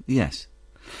after it. Yes.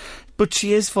 But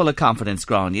she is full of confidence,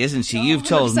 Gráinne, isn't she? You've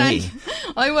told me.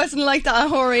 I wasn't like that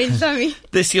at her age, Sammy.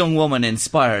 This young woman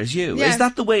inspires you. Yeah. Is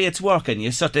that the way it's working?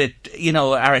 You sort of,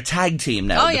 are a tag team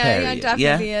now. Oh, yeah,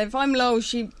 definitely. Yeah? If I'm low,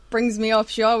 she brings me up.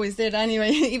 She always did anyway.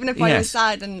 Even if I was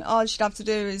sad, and all she'd have to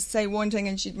do is say one thing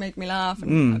and she'd make me laugh,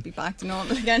 and I'd be back to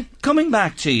normal again. Coming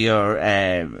back to your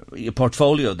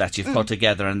portfolio that you've put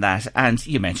together and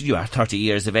you mentioned you are 30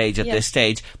 years of age at this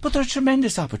stage, but there are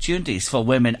tremendous opportunities for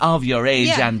women of your age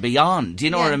and beyond. Do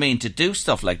you know what I mean? To do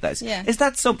stuff like this. Yeah. Is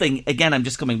that something, again, I'm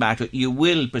just coming back to it, you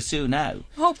will pursue now?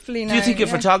 Hopefully now. Do you think your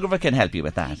photographer can help you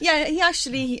with that? Yeah,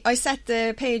 I set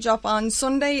the page up on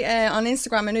Sunday on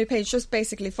Instagram, a new page, just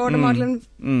basically for the modelling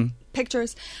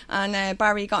pictures, and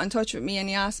Barry got in touch with me and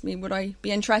he asked me would I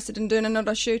be interested in doing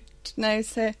another shoot now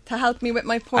to help me with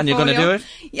my portfolio. And you're going to do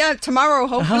it? Yeah, tomorrow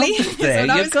hopefully. There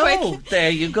so you go. Quick. There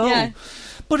you go. Yeah.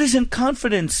 But isn't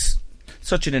confidence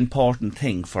such an important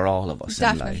thing for all of us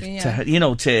Definitely, in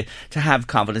life? To have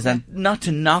confidence and not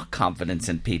to knock confidence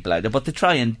in people either, but to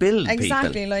try and build people.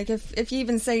 Exactly. Like if you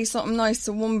even say something nice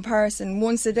to one person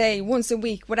once a day, once a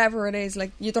week, whatever it is,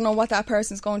 like you don't know what that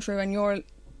person's going through, and your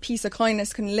piece of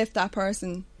kindness can lift that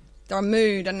person, their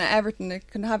mood and everything. It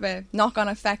can have a knock-on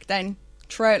effect then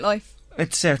throughout life.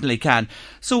 It certainly can.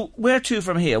 So where to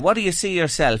from here? What do you see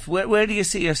yourself? Where do you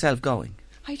see yourself going?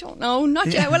 I don't know, not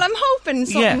yet. Well, I'm hoping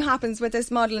something happens with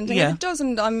this modelling thing. If it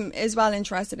doesn't, I'm as well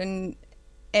interested in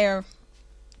air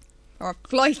or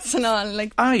flights and all.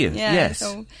 Like, are you? Yeah, yes.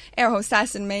 So air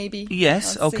hostessing maybe.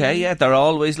 Yes. I'll Okay. see. Yeah, they're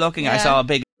always looking. I Yeah. saw a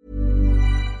big.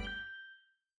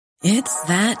 It's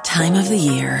that time of the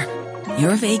year.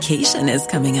 Your vacation is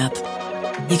coming up.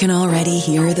 You can already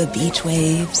hear the beach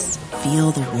waves,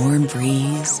 feel the warm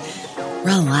breeze,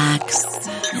 relax,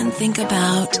 and think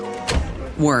about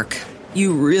work.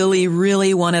 You really,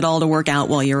 really want it all to work out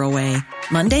while you're away.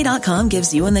 Monday.com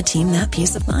gives you and the team that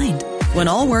peace of mind. When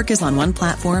all work is on one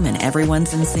platform and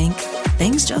everyone's in sync,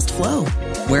 things just flow.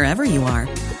 Wherever you are,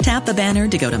 tap the banner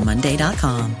to go to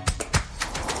Monday.com.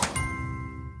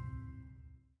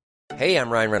 Hey, I'm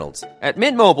Ryan Reynolds. At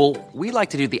Mint Mobile, we like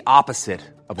to do the opposite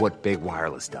of what Big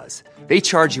Wireless does. They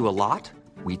charge you a lot,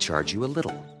 we charge you a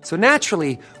little. So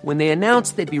naturally, when they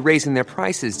announced they'd be raising their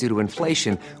prices due to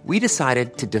inflation, we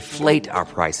decided to deflate our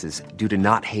prices due to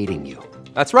not hating you.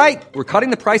 That's right. We're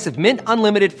cutting the price of Mint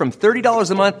Unlimited from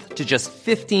 $30 a month to just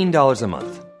 $15 a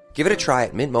month. Give it a try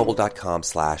at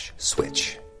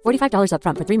mintmobile.com/switch. $45 up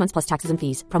front for 3 months plus taxes and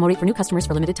fees. Promo rate for new customers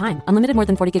for limited time. Unlimited more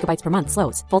than 40 gigabytes per month.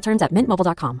 Slows full terms at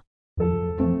mintmobile.com.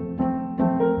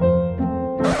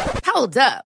 Hold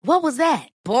up. What was that?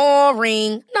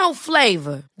 Boring. No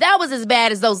flavor. That was as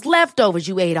bad as those leftovers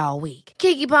you ate all week.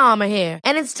 Keke Palmer here,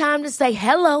 and it's time to say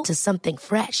hello to something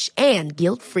fresh and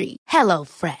guilt-free. Hello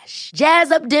Fresh.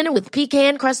 Jazz up dinner with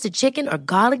pecan-crusted chicken or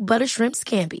garlic butter shrimp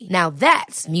scampi. Now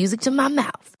that's music to my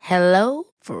mouth. Hello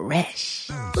Fresh.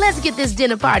 Let's get this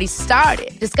dinner party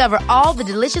started. Discover all the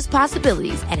delicious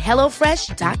possibilities at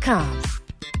HelloFresh.com.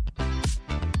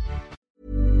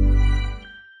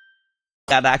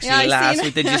 That actually Yeah, I last seen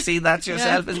week. it. Did you see that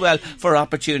yourself Yeah. as well? For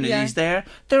opportunities Yeah.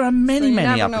 there are many, you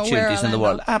many never know where opportunities I'll in the end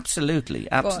world. up. Absolutely,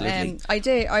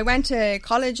 absolutely. I went to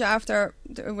college after,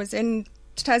 it was in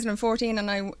 2014,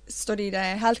 and I studied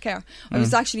healthcare. I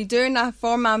was actually doing that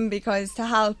for Mum because to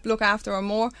help look after her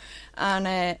more,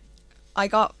 and I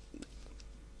got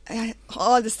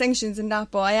all distinctions in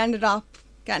that, but I ended up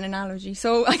getting an allergy,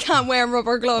 so I can't wear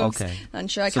rubber gloves. Okay. And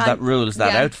sure, I so can't. that rules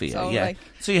that yeah, out for you. so, Yeah. like,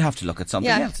 So you have to look at something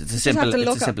Yeah, else. It's you as just have simple. to It's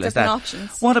look as at simple as different that.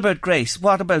 options. What about Grace?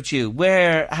 What about you?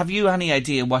 Where have you any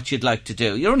idea what you'd like to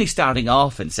do? You're only starting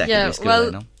off in secondary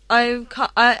school. I know.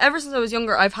 Ever since I was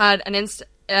younger, I've had an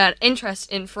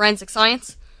interest in forensic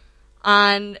science,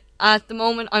 and at the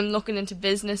moment, I'm looking into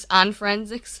business and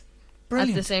forensics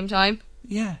Brilliant. at the same time.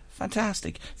 Yeah,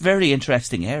 fantastic. Very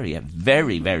interesting area.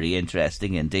 Very, very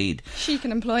interesting indeed. she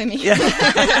can employ me.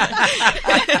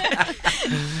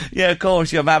 Yeah, of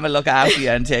course, your mum will look after you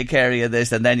and take care of you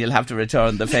this, and then you'll have to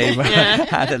return the favour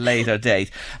at a later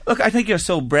date. Look, I think you're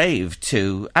so brave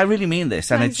to, I really mean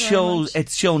this, and Thanks very much.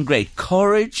 it's shown great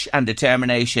courage and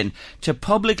determination to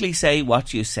publicly say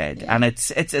what you said. And it's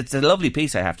a lovely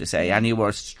piece, I have to say, and you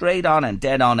were straight on and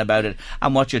dead on about it,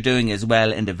 and what you're doing as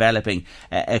well in developing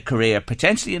a career,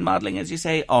 potentially in modelling, as you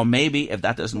say, or maybe if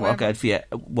that doesn't work out for you,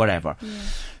 whatever. Yeah.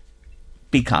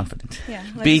 Be confident. Yeah,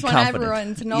 I be just want confident.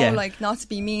 everyone to know, Yeah. like, not to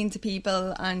be mean to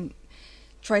people and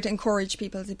try to encourage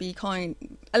people to be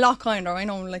a lot kinder. I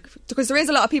know, like, because there is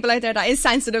a lot of people out there that is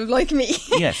sensitive like me.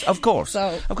 Yes, of course.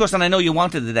 So- Of course, and I know you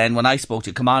wanted to then, when I spoke to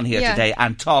you, come on here Yeah. today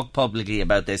and talk publicly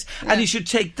about this. Yeah. And you should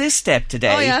take this step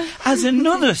today Oh, yeah. as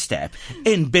another step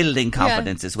in building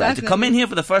confidence Yeah, as well. To come in definitely. here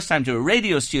for the first time to a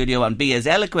radio studio and be as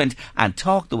eloquent and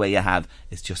talk the way you have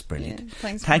is just brilliant. Yeah,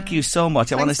 thanks Thank very you much. so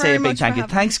much. I want to Thanks say a very big much thank for you.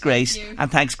 having Thanks, me. Grace, Thank you.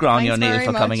 and thanks, Grania Thanks O'Neill, very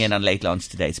for coming much. in on Late Lunch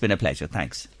today. It's been a pleasure.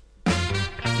 Thanks.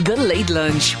 The Late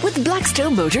Lunch with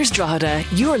Blackstone Motors Drogheda,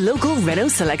 your local Renault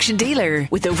selection dealer.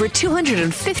 With over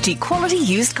 250 quality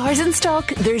used cars in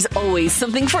stock, there's always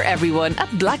something for everyone at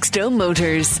Blackstone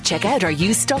Motors. Check out our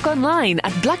used stock online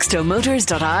at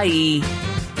blackstonemotors.ie.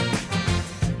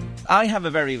 I have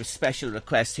a very special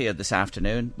request here this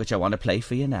afternoon, which I want to play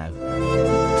for you now.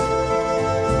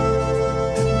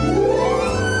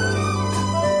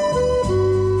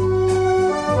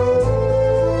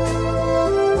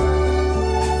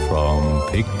 From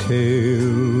pigtails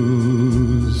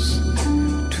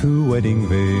to wedding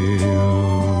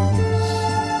veils,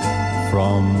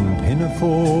 from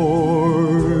pinafores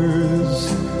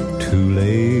to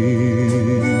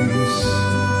lace,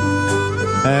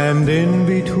 and in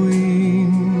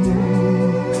between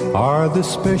are the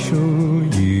special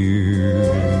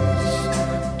years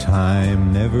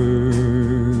time never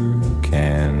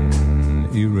can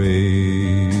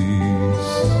erase.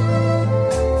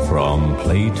 From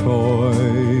play toys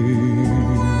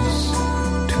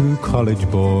to college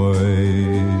boys,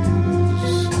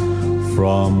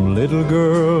 from little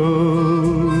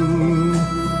girl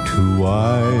to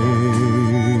wife,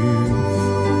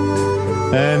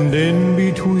 and in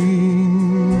between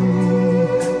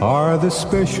are the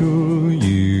special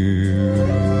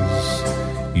years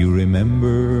you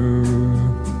remember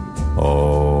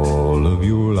all of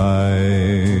your life.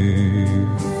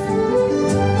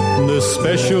 The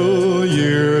special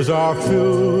years are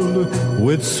filled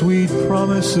with sweet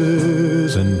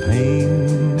promises and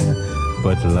pain,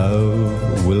 but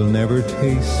love will never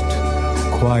taste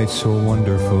quite so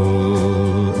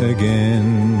wonderful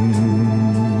again.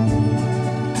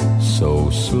 So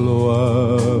slow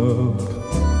up,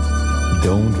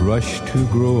 don't rush to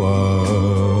grow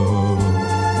up.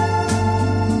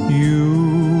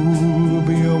 You'll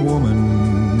be a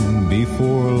woman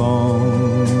before long.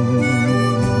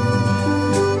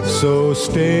 So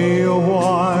stay a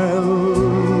while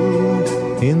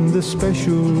in the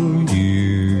special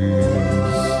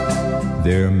years.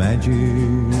 Their magic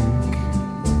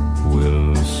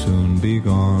will soon be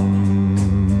gone.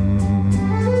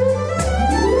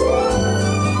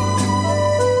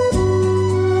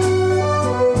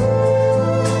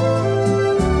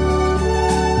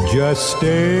 Just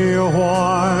stay a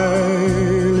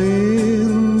while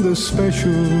in the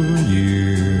special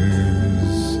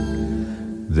years.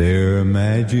 Their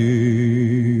magic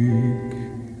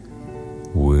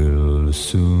will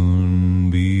soon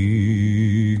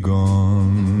be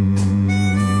gone.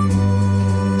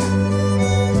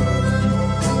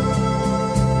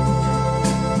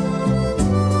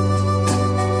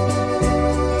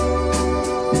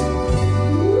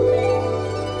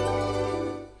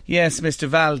 Yes, Mr.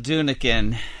 Val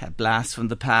Doonican, a blast from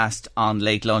the past on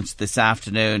Late Lunch this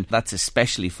afternoon. That's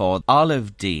especially for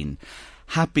Olive Dean.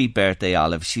 Happy birthday,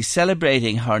 Olive. She's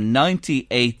celebrating her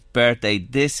 98th birthday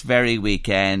this very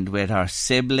weekend with her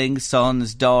siblings,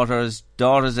 sons, daughters,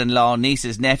 daughters-in-law,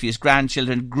 nieces, nephews,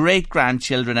 grandchildren,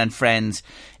 great-grandchildren and friends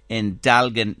in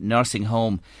Dalgan Nursing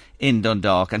Home in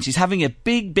Dundalk. And she's having a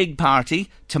big party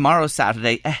tomorrow,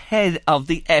 Saturday, ahead of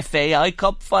the FAI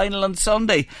Cup final on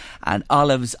Sunday. And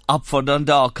Olive's up for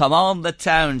Dundalk. Come on the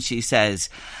town, she says.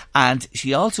 And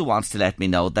she also wants to let me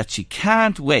know that she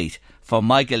can't wait for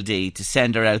Michael D to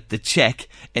send her out the cheque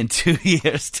in 2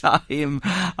 years' time.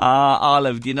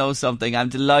 Olive, do you know something? I'm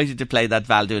delighted to play that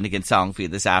Val Doonican song for you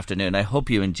this afternoon. I hope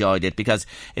you enjoyed it because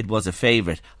it was a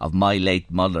favourite of my late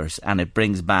mother's and it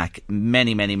brings back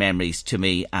many memories to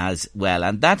me as well.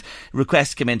 And that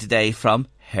request came in today from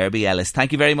Herbie Ellis.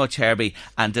 Thank you very much, Herbie,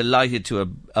 and delighted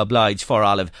to oblige for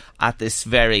Olive at this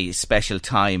very special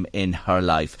time in her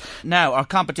life. Now, our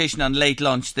competition on Late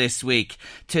Lunch this week.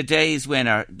 Today's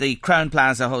winner, the Crowne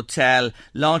Plaza Hotel,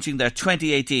 launching their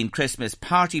 2018 Christmas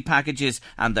party packages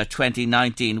and their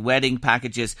 2019 wedding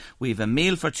packages. We've a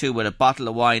meal for two with a bottle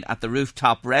of wine at the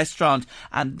Rooftop Restaurant,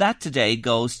 and that today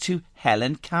goes to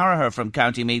Helen Carraher from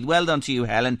County Meath. Well done to you,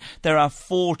 Helen. There are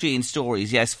 14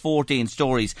 stories, yes, 14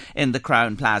 stories in the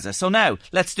Crowne Plaza. So now,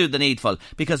 let's do the needful,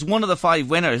 because one of the 5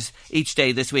 winners each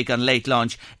day this week on Late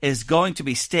Lunch is going to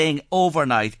be staying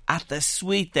overnight at the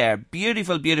suite there.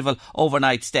 Beautiful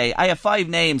overnight stay. I have 5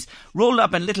 names rolled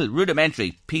up in little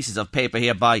rudimentary pieces of paper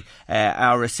here by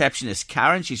our receptionist,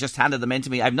 Karen. She's just handed them in to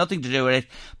me. I have nothing to do with it.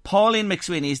 Pauline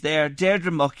McSweeney's there,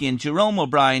 Deirdre Muckian, Jerome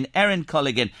O'Brien, Erin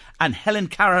Culligan and Helen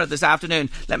Carraher this afternoon.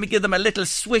 Let me give them a little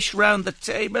swish round the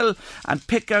table and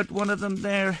pick out one of them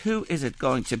there. Who is it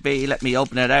going to be? Let me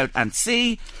open it out and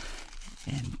see.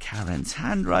 In Karen's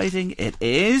handwriting, it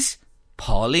is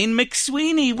Pauline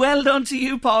McSweeney. Well done to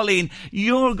you, Pauline.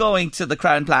 You're going to the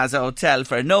Crowne Plaza Hotel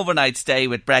for an overnight stay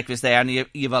with breakfast there, and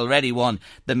you've already won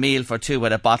the meal for two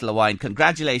with a bottle of wine.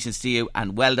 Congratulations to you,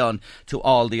 and well done to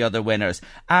all the other winners.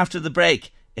 After the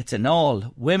break, it's an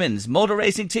all-women's motor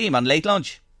racing team on Late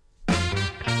Lunch.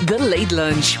 The Late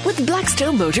Lunch with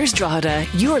Blackstone Motors Drogheda,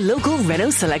 your local Renault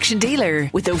selection dealer.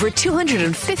 With over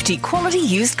 250 quality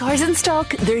used cars in stock,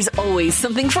 there's always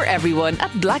something for everyone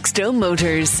at Blackstone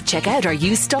Motors. Check out our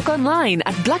used stock online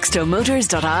at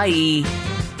blackstonemotors.ie.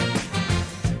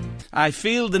 I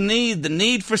feel the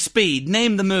need for speed.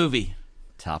 Name the movie.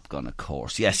 Top Gun, of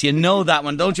course. Yes, you know that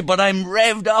one, don't you? But I'm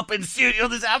revved up in studio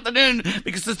this afternoon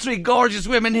because there's 3 gorgeous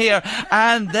women here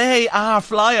and they are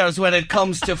flyers when it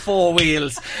comes to 4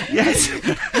 wheels. Yes.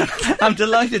 I'm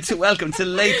delighted to welcome to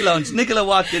Late Lunch Nicola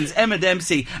Watkins, Emma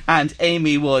Dempsey and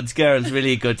Amy Woods. Girls,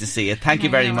 really good to see you. Thank you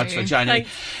very much for joining me.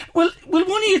 Well, one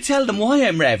of you tell them why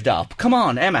I'm revved up. Come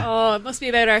on, Emma. Oh, it must be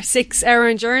about our 6-hour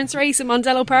endurance race in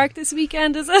Mondello Park this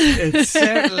weekend, is it? It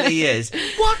certainly is.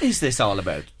 What is this all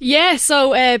about? Yeah,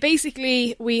 so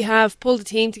basically we have pulled a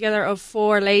team together of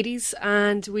 4 ladies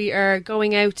and we are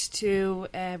going out to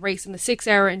race in the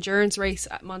 6-hour endurance race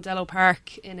at Mondello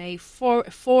Park in a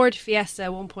Ford Fiesta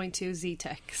 1.2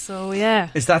 Z-Tech. So yeah.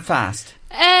 Is that fast?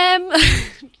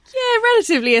 Yeah,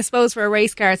 relatively, I suppose, for a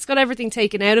race car. It's got everything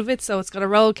taken out of it, so it's got a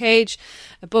roll cage,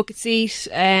 a bucket seat,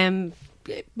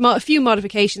 a few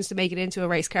modifications to make it into a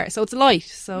race car. So it's light.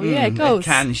 So yeah, it goes. It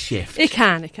can shift. It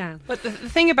can. But the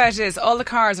thing about it is all the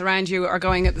cars around you are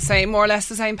going at the same, more or less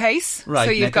the same pace. Right,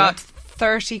 so you've Nicola? got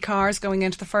 30 cars going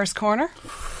into the first corner.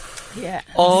 Yeah.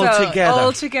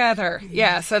 All together.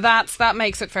 Yeah, so that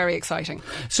makes it very exciting.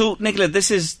 So, Nicola,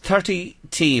 this is 30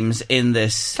 teams in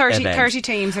this 30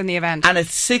 teams in the event. And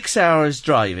it's 6 hours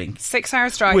driving. 6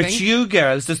 hours driving. Which you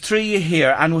girls, there's 3 of you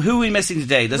here, and who are we missing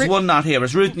today? There's one not here,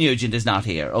 as Ruth Nugent is not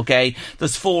here, okay?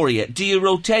 There's 4 of you. Do you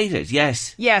rotate it?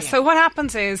 Yes. Yes, so what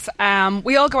happens is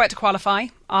we all go out to qualify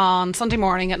on Sunday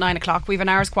morning at 9 o'clock. We have an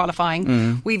hour's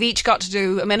qualifying. We've each got to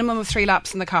do a minimum of 3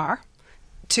 laps in the car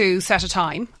to set a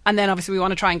time, and then obviously we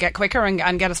want to try and get quicker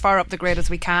and get as far up the grid as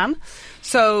we can.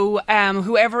 So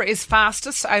whoever is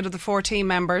fastest out of the 4 team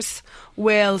members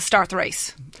will start the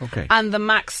race. Okay. And the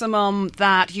maximum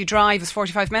that you drive is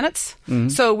 45 minutes.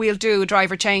 So we'll do a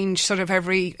driver change sort of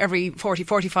every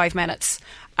 40-45 minutes.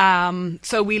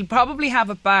 So we'll probably have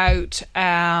about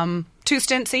 2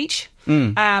 stints each.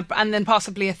 And then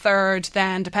possibly a third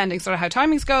then, depending sort of how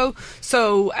timings go.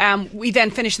 So we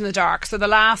then finish in the dark. So the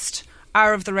last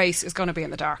hour of the race is going to be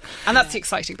in the dark, and that's the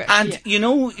exciting bit. And you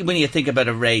know, when you think about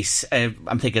a race,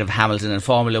 I'm thinking of Hamilton in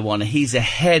Formula 1, he's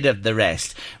ahead of the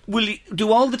rest.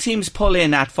 Do all the teams pull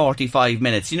in at 45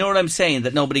 minutes? You know what I'm saying?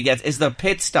 That nobody gets... Is there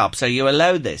pit stops? Are you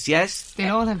allowed this? Yes? They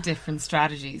all have different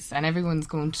strategies, and everyone's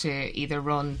going to either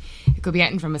run... It could be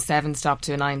anything from a 7 stop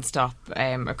to a 9 stop,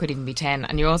 or could even be 10.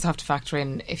 And you also have to factor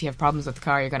in, if you have problems with the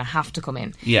car, you're going to have to come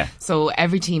in. Yeah. So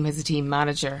every team has a team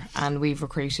manager, and we've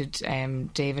recruited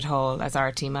David Hall as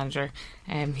our team manager.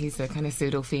 He's a kind of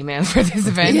pseudo female for this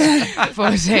event,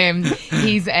 but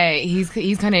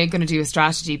he's kind of going to do a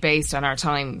strategy based on our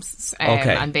times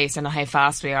and based on how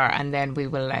fast we are, and then we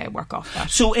will work off that.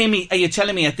 So, Amy, are you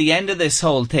telling me at the end of this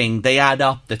whole thing they add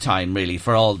up the time really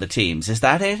for all the teams? Is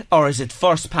that it, or is it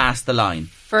first past the line?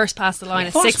 First past the line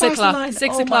at 6 o'clock.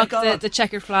 6 o'clock, the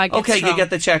checkered flag. Okay, you get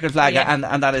the checkered flag, Yeah.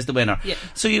 and that is the winner. Yeah.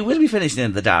 So you will be finishing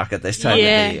in the dark at this time of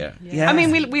the year. Yeah. I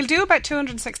mean, we'll do about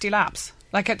 260 laps.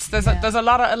 Like there's a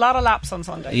lot of laps on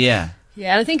Sunday. Yeah.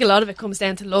 Yeah, and I think a lot of it comes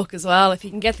down to luck as well. If you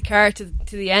can get the car to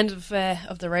the end of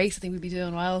the race, I think we'd be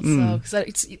doing well. So,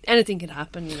 because anything can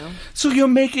happen, you know. So you're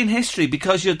making history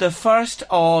because you're the first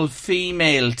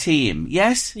all-female team,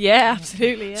 yes? Yeah,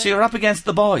 absolutely. Yeah. So you're up against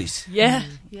the boys. Yeah.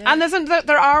 And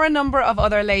there are a number of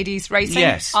other ladies racing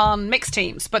Yes. on mixed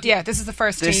teams, but yeah, this is the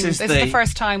first This team. is This is the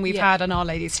first time we've had an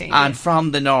all-ladies team. And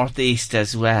from the northeast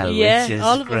as well, Yeah, which is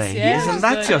all of us, great. yeah. Isn't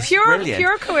that just pure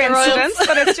brilliant? coincidence,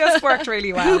 but it's just worked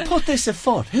really well. Who put this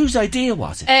afoot? Whose idea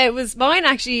was it? It was mine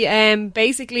actually.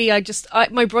 Basically,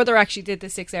 my brother actually did the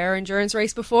 6-hour endurance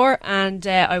race before, and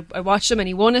I watched him and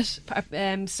he won it.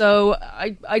 So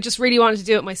I just really wanted to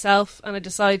do it myself, and I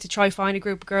decided to try find a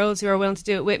group of girls who are willing to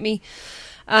do it with me.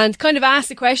 And kind of asked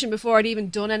the question before I'd even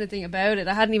done anything about it.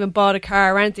 I hadn't even bought a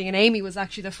car or anything, and Amy was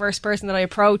actually the first person that I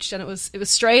approached, and it was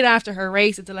straight after her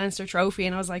race at the Leinster Trophy,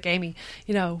 and I was like, Amy,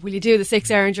 you know, will you do the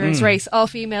 6-hour endurance race, all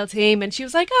female team? And she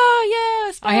was like,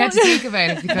 oh yeah, I had to think about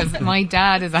it because my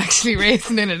dad is actually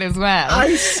racing in it as well.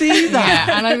 I see that.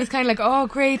 Yeah, and I was kind of like, oh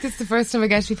great, this is the first time I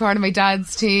get to be part of my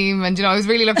dad's team, and you know, I was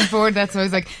really looking forward to that. So I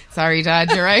was like, sorry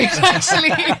Dad, you're right.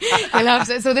 Actually,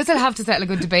 so this will have to settle a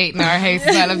good debate in our house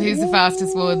as well of who's the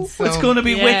fastest Woods. So. It's going to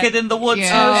be wicked in the woods.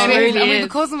 Yeah, it really and we have is. a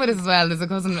cousin with us as well. There's a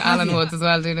cousin, Alan Woods, as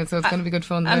well doing it, so it's going to be good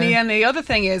fun. And there. the other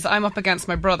thing is, I'm up against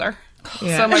my brother.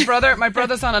 Yeah. So my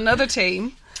brother's on another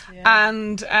team.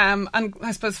 And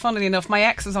I suppose, funnily enough, my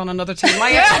ex is on another team.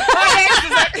 My ex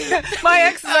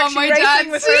is actually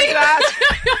racing with her dad.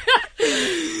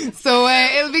 So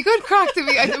it'll be good crack to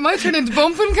be. It might turn into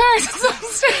bumping cars at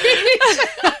some stage.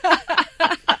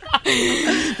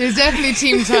 There's definitely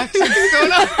team tactics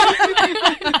going on.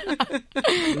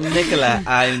 Nicola,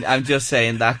 I'm just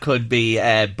saying that could be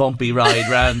a bumpy ride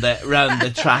round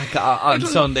the track on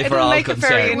Sunday for all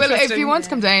concerned. Well, if you want to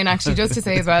come down, actually, just to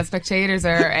say as well, spectators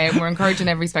are we're encouraging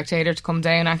every spectator to come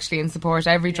down actually and support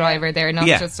every driver there, not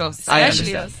just us.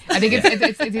 Especially us. I think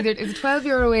it's either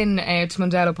 €12 in to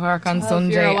Mondello Park on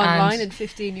Sunday, €12 online and and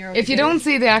 €15. if you don't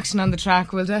see the action on the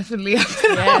track, we'll definitely have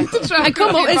it on the track. And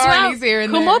come up as well. Come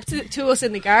there. up to us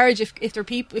in the garage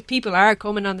if people are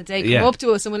coming on the day. Come up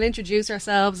to us and we'll introduce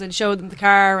ourselves and show them the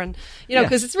car, and you know,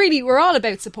 because it's really, we're all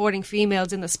about supporting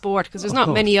females in the sport because there's not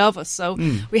many of us, so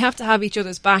we have to have each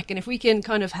other's back, and if we can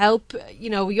kind of help, you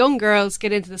know, young girls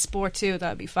get into the sport too,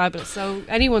 that'd be fabulous. So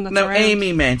anyone that's now around.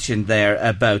 Amy mentioned there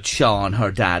about Sean,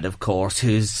 her dad, of course,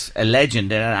 who's a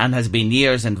legend and has been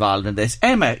years involved in this.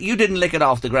 Emma, you didn't lick it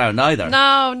off the ground either.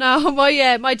 No,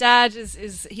 my dad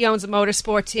is he owns a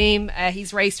motorsport team.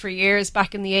 He's raced for years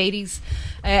back in the 80s.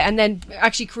 and then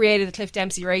actually created the Cliff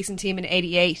Dempsey racing team in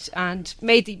 '88 and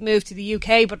made the move to the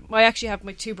UK. But I actually have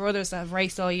my two brothers that have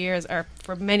raced all years, or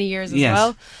for many years as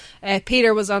well.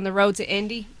 Peter was on the road to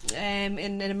Indy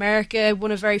in America,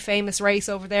 won a very famous race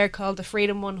over there called the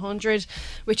Freedom 100,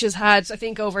 which has had, I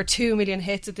think, over 2 million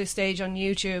hits at this stage on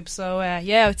YouTube. So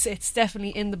it's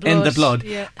definitely in the blood. In the blood.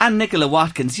 Yeah. And Nicola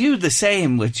Watkins, you the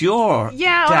same with your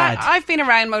dad. I've been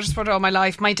around motorsport all my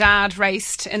life. My dad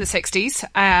raced in the 60s,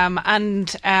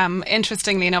 and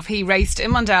interestingly enough, he raced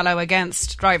in Mondello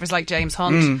against drivers like James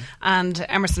Hunt and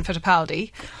Emerson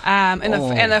Fittipaldi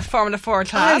in the Formula 4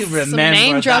 class. I remember some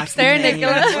name drops there, name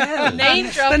Nicola. Name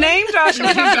drop. The name drops. We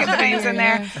have to get the names in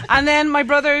there. And then my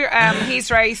brother,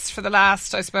 he's raced for the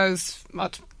last, I suppose,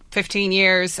 15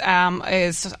 years,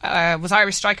 was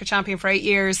Irish Striker champion for 8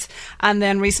 years, and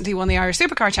then recently won the Irish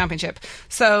Supercar Championship.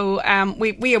 So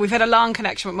we've had a long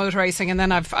connection with motor racing, and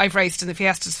then I've raced in the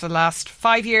Fiestas for the last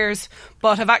 5 years,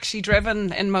 but I've actually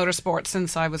driven in motorsport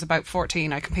since I was about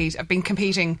 14. I've been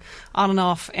competing on and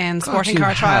off in sporting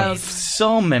car trials.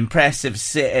 Some impressive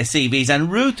CVs.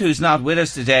 And Ruth, who's not with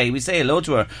us today, we say hello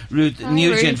to her, Ruth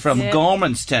Nugent from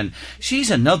Gormanston. She's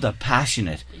another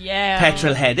passionate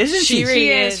petrol head, isn't she? She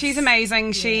is. She's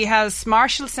amazing. She has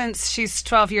marshalled since she's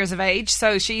 12 years of age,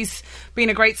 so she's been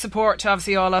a great support to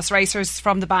obviously all us racers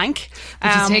from the bank.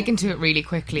 But she's taken to it really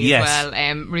quickly as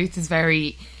well. Ruth is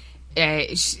very...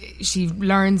 she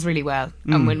learns really well,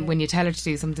 and when you tell her to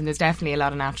do something, there's definitely a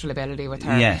lot of natural ability with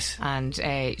her. Yes. And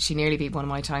she nearly beat one of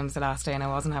my times the last day, and I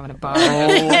wasn't having a bar.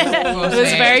 It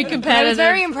was very competitive. I was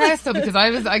very impressed though, because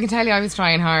I can tell you I was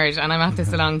trying hard, and I'm at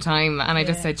this a long time, and I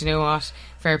just said, you know what,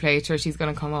 fair play to her, she's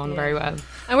going to come on very well.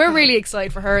 And we're really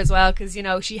excited for her as well, because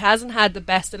she hasn't had the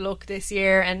best of luck this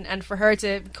year, and for her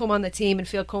to come on the team and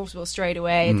feel comfortable straight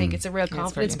away, I think it's a real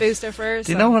confidence booster for her.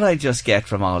 Do you know what I just get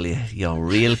from all you? You're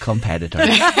real competitors.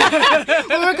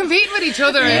 Well, we're competing with each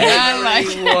other as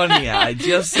well. I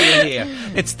just see it here.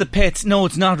 It's the pits. No,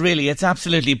 it's not really. It's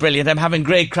absolutely brilliant. I'm having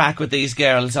great crack with these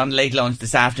girls on Late Lunch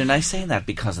this afternoon. I say that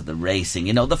because of the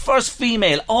racing. The first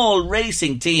female all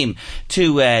racing team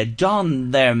to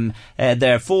don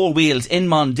their four wheels in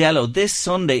Mondello this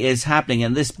Sunday is happening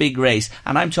in this big race,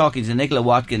 and I'm talking to Nicola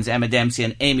Watkins, Emma Dempsey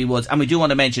and Amy Woods, and we do want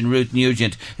to mention Ruth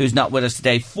Nugent, who's not with us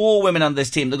today. 4 women on this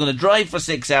team. They're going to drive for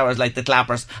 6 hours like the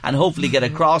Clappers and hopefully get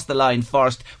across the line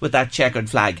first with that checkered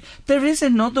flag. There is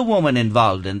another woman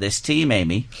involved in this team,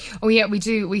 Amy. Oh yeah, we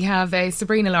do. We have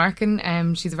Sabrina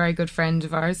Larkin. She's a very good friend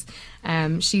of ours.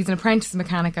 She's an apprentice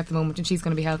mechanic at the moment, and she's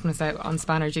going to be helping us out on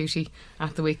spanner duty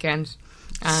at the weekend.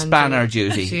 And spanner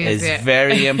duty is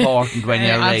very important when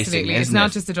you're racing. Absolutely, it's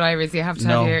not just the drivers. You have to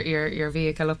have your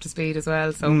vehicle up to speed as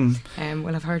well. So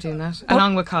we'll have her doing that,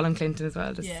 along with Colin Clinton as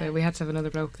well. We had to have another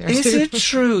bloke there. Is it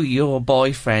true your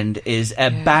boyfriend is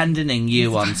abandoning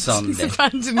you on Sunday? He's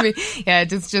abandoned me. Yeah,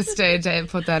 just to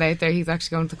put that out there, he's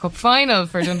actually going to the Cup final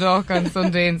for Dundalk on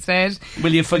Sunday instead.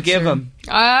 Will you forgive him?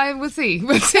 We'll see.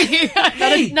 We'll see.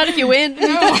 Not if you win.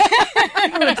 No.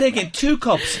 You're taking 2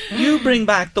 cups. You bring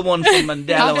back the one from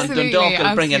Mondello, and Dundalk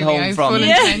will bring it home from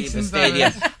the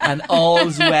stadium. And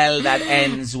all's well that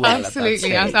ends well.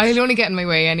 Absolutely. I'll only get in my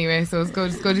way anyway, so it's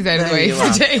good he's out of the way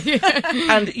today.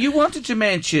 And you wanted to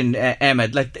mention, Emma,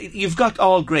 you've got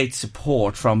all great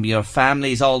support from your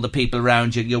families, all the people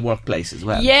around you, your workplace as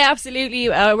well. Yeah,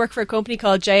 absolutely. I work for a company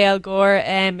called JL Gore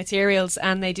Materials,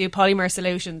 and they do polymer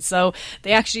solutions. So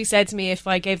they actually said to me if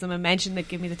I gave them a mention, they'd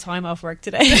give me the time off work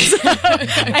today. So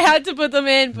I had to put them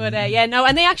in, but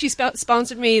and they actually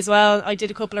sponsored me as well. I did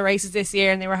a couple of races this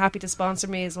year, and they were happy to sponsor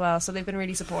me as well, so they've been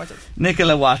really supportive.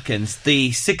 Nicola Watkins,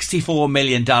 the $64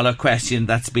 million question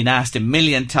that's been asked 1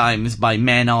 million times by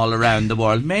men all around the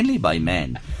world, mainly by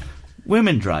men.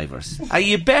 Women drivers, are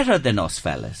you better than us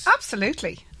fellas?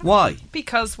 Absolutely. Why?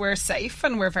 Because we're safe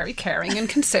and we're very caring and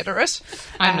considerate.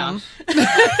 I'm not.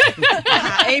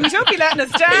 Amy, don't be letting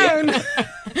us down.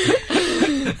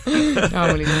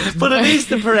 But it is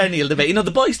the perennial debate. The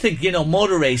boys think,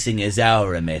 motor racing is our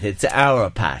remit, it's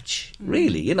our patch.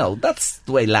 Really, that's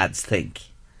the way lads think.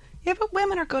 Yeah, but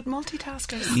women are good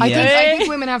multitaskers. I think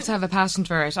women have to have a passion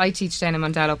for it. I teach down in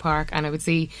Mondello Park, and I would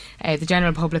see the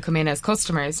general public come in as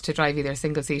customers to drive either a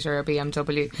single seater or a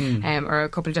BMW or a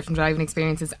couple of different driving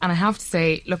experiences. And I have to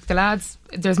say, look, the lads,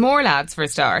 there's more lads for a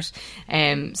start.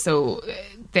 So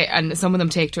and some of them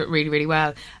take to it really, really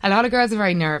well. A lot of girls are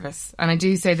very nervous, and I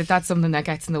do say that that's something that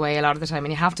gets in the way a lot of the time,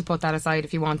 and you have to put that aside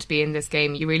if you want to be in this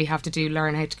game. You really have to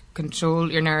learn how to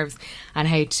control your nerves and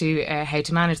how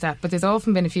to manage that. But there's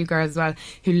often been a few girls as well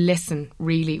who listen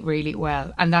really, really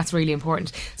well, and that's really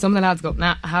important. Some of the lads go,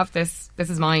 nah, I have this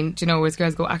is mine, do you know, whereas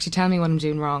girls go, actually tell me what I'm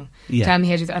doing wrong, tell me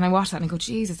how to do it. And I watch that and I go,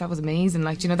 Jesus, that was amazing,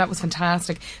 like, do you know, that was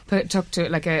fantastic. Took to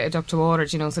like a duck to water,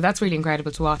 do you know, so that's really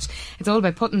incredible to watch. It's all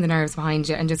about putting the nerves behind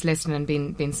you and just listening and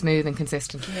being smooth and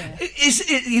consistent. Is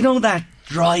it, you know, that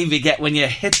drive you get when you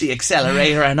hit the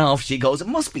accelerator and off she goes? It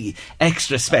must be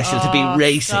extra special to be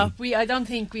racing. Stop. I don't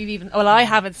think we've even... Well, I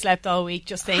haven't slept all week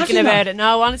just thinking about it.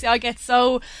 No, honestly, I get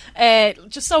so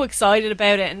excited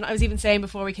about it. And I was even saying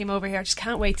before we came over here, I just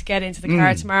can't wait to get into the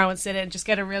car tomorrow and sit in and just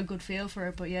get a real good feel for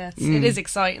it. But yeah, it is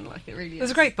exciting. Like, it really is.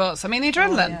 There's a great buzz. I mean, the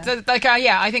adrenaline.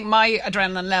 I think my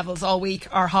adrenaline levels all week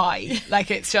are high.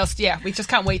 Like, it's just, we just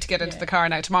can't wait to get into the car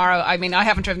now. Tomorrow, I mean, I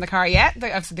haven't driven the car yet.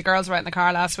 Obviously, the girls were out in the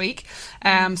car last week.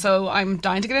 So I'm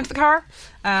dying to get into the car.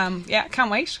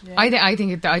 Can't wait. I don't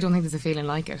think there's a feeling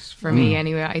like it for me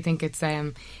anyway. I think it's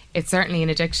certainly an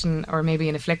addiction, or maybe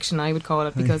an affliction, I would call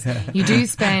it, because you do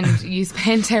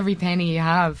spend every penny you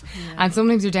have, and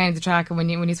sometimes you're down the track, and when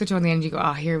you switch on the end, you go,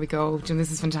 oh, here we go,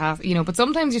 this is fantastic, you know. But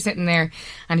sometimes you're sitting there,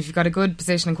 and if you've got a good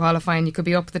position in qualifying, you could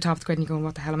be up at the top of the grid and you're going,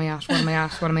 what the hell am I at? What am I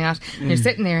at? What am I at? And you're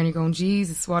sitting there and you're going,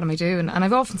 Jesus, what am I doing? And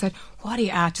I've often said, what are you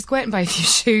at? Just go out and buy a few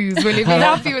shoes, will you? Be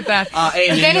happy with that. Amy,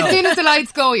 and then as soon as the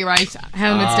lights go, you're right,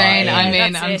 helmet's down, I'm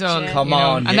in, I'm done. Come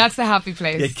on, and that's the happy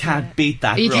place. You can't beat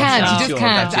that. You can't. You just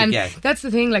can't. And get. That's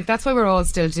the thing. Like, that's why we're all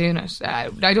still doing it. I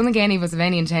don't think any of us have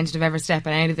any intention of ever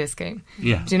stepping out of this game.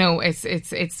 Yeah. Do you know?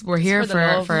 It's we're here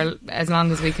for as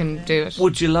long as we can do it.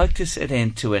 Would you like to sit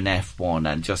into an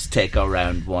F1 and just take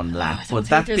around one lap? Would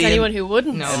that be anyone who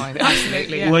wouldn't? No,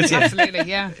 absolutely. Would you? Absolutely,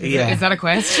 yeah. Is that a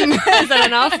question? Is that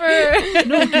an offer?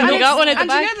 No. You got one at the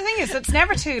back. You know, the thing is, it's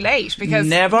never too late, because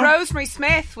never? Rosemary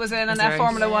Smith was in an F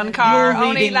Formula 1 car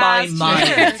only last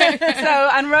year.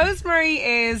 And Rosemary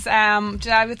is,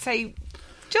 I would say,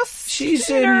 she's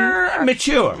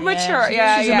mature. She's a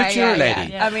mature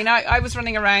lady. I mean, I was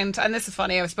running around, and this is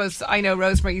funny, I suppose I know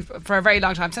Rosemary for a very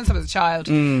long time, since I was a child.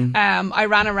 I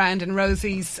ran around in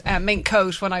Rosie's mink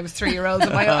coat when I was 3-year-old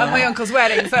at my uncle's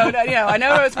wedding, so you know, I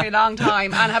know Rosemary a long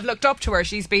time and have looked up to her.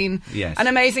 She's been an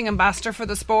amazing ambassador for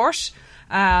the sport.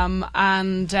 I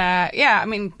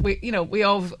mean, we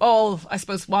all I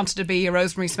suppose wanted to be a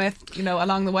Rosemary Smith, you know,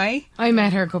 along the way. I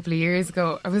met her a couple of years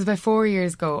ago. It was about 4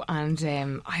 years ago, and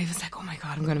I was like, oh my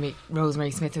God, I'm going to meet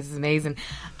Rosemary Smith. This is amazing.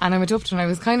 And I went up to her, and I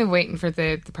was kind of waiting for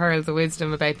the pearls of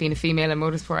wisdom about being a female in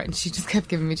motorsport, and she just kept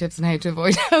giving me tips on how to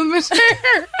avoid helmet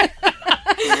hair.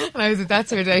 And I was like, that's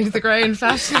her down to the ground,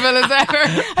 fashionable as ever.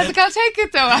 I was like, I'll take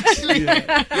it though, actually.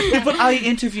 But I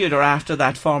interviewed her after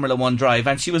that Formula 1 drive,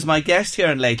 and she was my guest here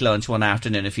in Late Lunch one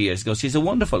afternoon a few years ago. She's a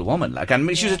wonderful woman, like,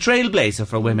 and she was a trailblazer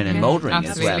for women in motoring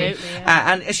as well.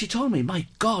 And she told me, my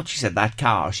God, she said, that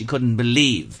car, she couldn't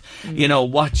believe, you know,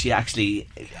 what she actually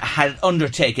had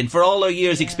undertaken for all her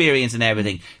years' experience and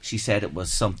everything. She said it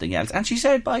was something else. And she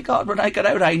said, by God, when I got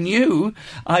out, I knew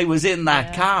I was in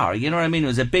that car. You know what I mean? It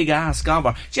was a big ass car.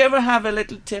 Did you ever have a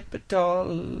little tip at all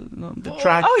on the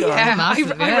track? Oh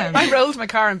yeah, I rolled my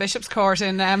car in Bishop's Court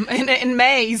in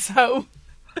May, so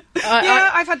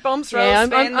I've had bumps,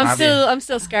 roads, I'm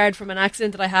still scarred from an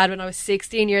accident that I had when I was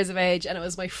 16 years of age, and it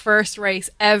was my first race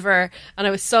ever, and I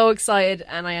was so excited,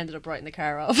 and I ended up writing the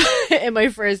car off in my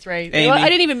first race. Amy, I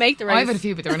didn't even make the race. I've had a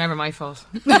few, but they were never my fault.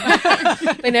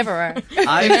 They never are.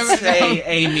 I'd say,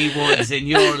 Amy Woods, in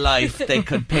your life, they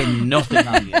could pin nothing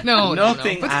on you.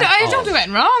 Nothing. But I don't do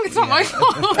anything wrong. It's not my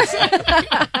fault.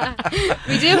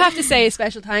 We do have to say a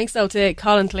special thanks though to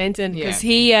Colin Clinton, because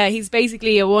he's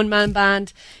basically a one-man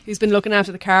band who's been looking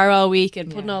after the car all week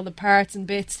and putting all the parts and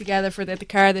bits together for the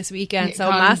car this weekend. So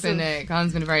Colin's been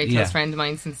a very close friend of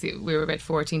mine since we were about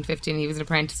 14, 15. He was an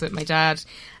apprentice with my dad,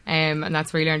 and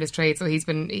that's where he learned his trade. So he's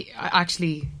been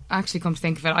actually come to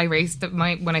think of it, I raced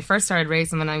when I first started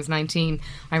racing when I was 19.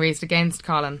 I raced against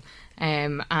Colin.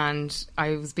 And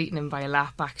I was beating him by a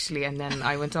lap actually, and then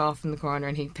I went off in the corner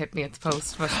and he pipped me at the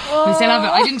post. But we still have it.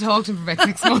 I didn't talk to him for about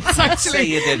 6 months actually.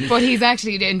 You didn't. But he's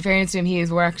actually, in fairness to him, he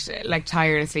has worked like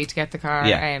tirelessly to get the car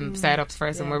set up for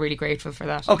us, and we're really grateful for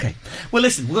that. Okay, well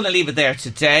listen, we're going to leave it there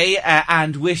today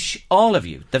and wish all of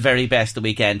you the very best the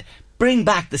weekend. bring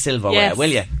back the silverware, Yes, will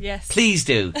you? yes. Please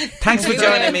do. Thanks for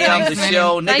joining me on the Thanks,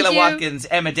 show. Thank Nicola you. Watkins,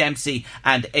 Emma Dempsey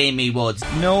and Amy Woods.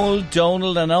 Noel,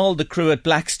 Donald and all the crew at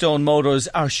Blackstone Motors,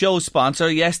 our show sponsor.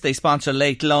 Yes, they sponsor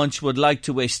Late Lunch. Would like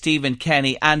to wish Stephen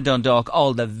Kenny and Dundalk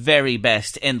all the very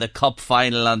best in the Cup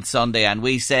final on Sunday. And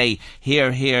we say,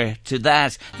 hear, hear to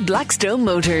that. Blackstone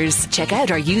Motors. Check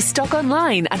out our used stock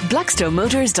online at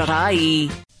blackstonemotors.ie.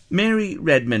 Mary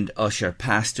Redmond Usher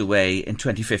passed away in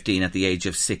 2015 at the age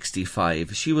of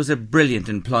 65. She was a brilliant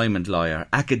employment lawyer,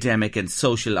 academic and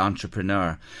social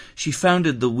entrepreneur. She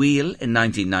founded The Wheel in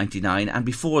 1999 and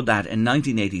before that in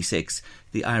 1986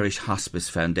 the Irish Hospice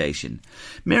Foundation.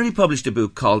 Mary published a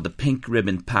book called The Pink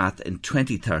Ribbon Path in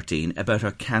 2013 about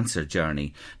her cancer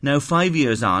journey. Now 5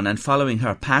 years on and following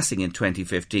her passing in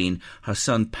 2015, her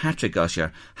son Patrick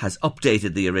Usher has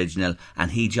updated the original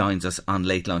and he joins us on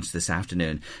Late Lunch this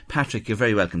afternoon. Patrick, you're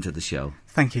very welcome to the show.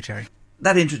 Thank you, Jerry.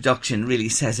 That introduction really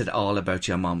says it all about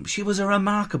your mum. She was a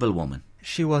remarkable woman.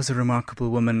 She was a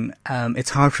remarkable woman. It's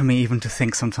hard for me even to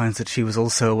think sometimes that she was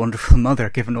also a wonderful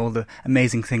mother, given all the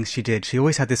amazing things she did. She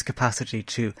always had this capacity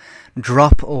to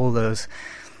drop all those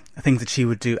things that she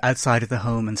would do outside of the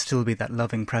home and still be that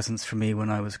loving presence for me when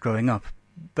I was growing up.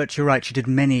 But you're right, she did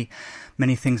many,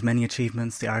 many things, many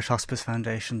achievements, the Irish Hospice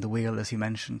Foundation, The Wheel, as you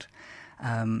mentioned,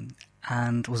 and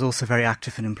was also very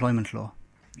active in employment law.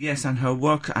 Yes, and her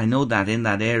work, I know that in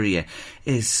that area,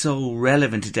 is so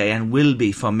relevant today and will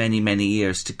be for many, many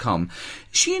years to come.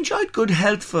 She enjoyed good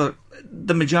health for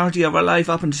the majority of her life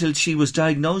up until she was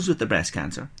diagnosed with the breast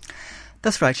cancer.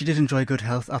 That's right, she did enjoy good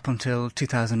health up until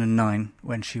 2009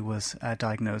 when she was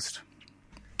diagnosed.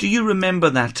 Do you remember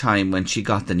that time when she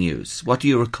got the news? What do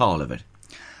you recall of it?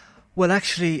 Well,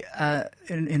 actually,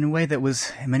 in a way that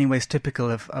was in many ways typical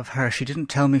of her, she didn't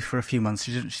tell me for a few months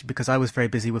because I was very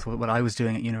busy with what I was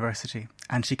doing at university,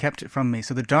 and she kept it from me.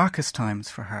 So the darkest times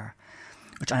for her,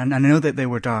 which I know that they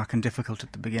were dark and difficult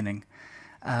at the beginning,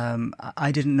 I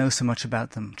didn't know so much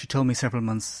about them. She told me several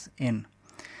months in.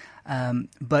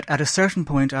 But at a certain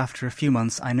point after a few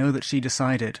months, I know that she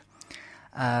decided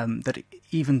that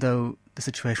even though the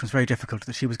situation was very difficult,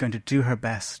 that she was going to do her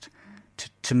best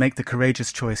to make the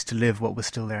courageous choice to live what was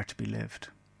still there to be lived.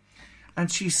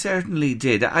 And she certainly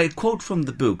did. I quote from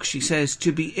the book. She says,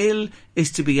 "To be ill is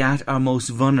to be at our most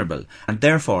vulnerable and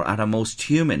therefore at our most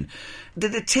human."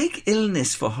 Did it take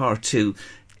illness for her to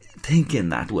think in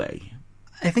that way?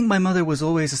 I think my mother was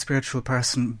always a spiritual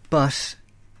person, but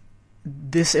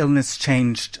this illness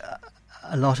changed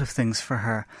a lot of things for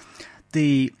her.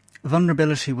 The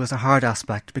vulnerability was a hard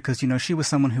aspect because, you know, she was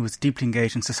someone who was deeply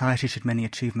engaged in society. She had many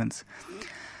achievements.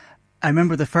 I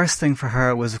remember the first thing for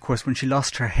her was, of course, when she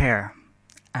lost her hair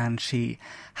and she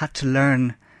had to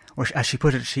learn, or as she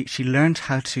put it, she learned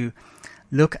how to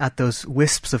look at those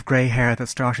wisps of grey hair that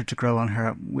started to grow on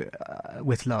her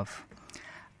with love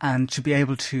and to be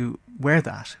able to wear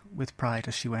that with pride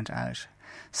as she went out.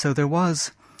 So there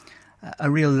was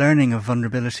a real learning of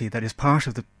vulnerability that is part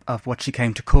of what she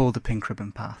came to call the Pink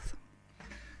Ribbon Path.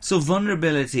 So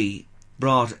vulnerability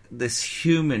brought this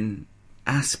human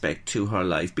aspect to her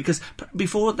life, because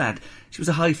before that she was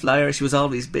a high flyer, she was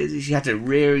always busy, she had to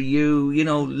rear you, you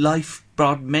know, life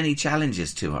brought many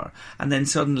challenges to her, and then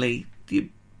suddenly do you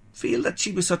feel that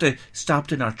she was sort of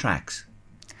stopped in her tracks?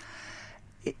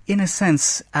 In a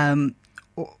sense,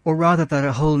 or rather that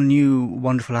a whole new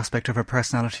wonderful aspect of her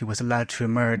personality was allowed to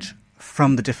emerge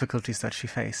from the difficulties that she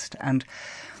faced. And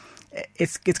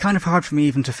it's kind of hard for me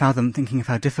even to fathom, thinking of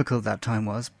how difficult that time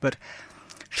was, but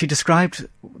she described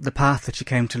the path that she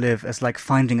came to live as like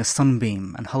finding a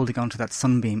sunbeam and holding on to that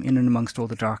sunbeam in and amongst all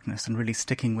the darkness and really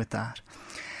sticking with that.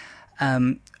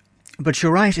 But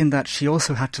you're right in that she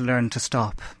also had to learn to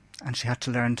stop and she had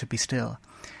to learn to be still.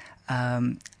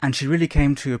 And she really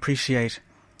came to appreciate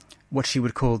what she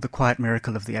would call the quiet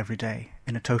miracle of the everyday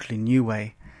in a totally new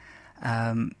way.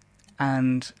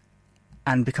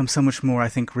 And become so much more, I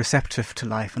think, receptive to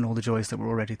life and all the joys that were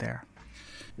already there.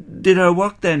 Did her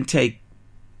work then take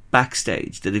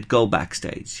backstage? Did it go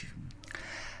backstage?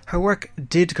 Her work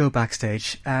did go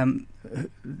backstage.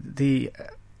 The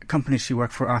company she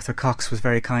worked for, Arthur Cox, was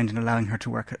very kind in allowing her to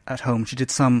work at home. She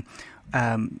did some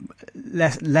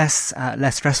less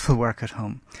stressful work at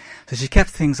home. So she kept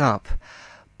things up,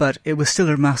 but it was still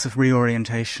a massive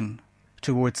reorientation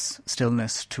towards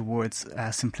stillness, towards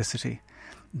simplicity.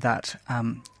 That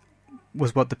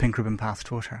was what the Pink Ribbon Path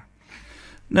taught her.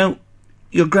 Now,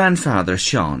 your grandfather,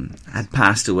 Sean, had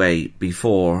passed away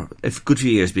before, a good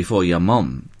few years before your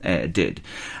mum did.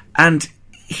 And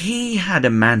he had a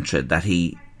mantra that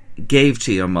he gave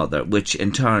to your mother, which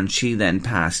in turn she then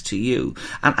passed to you.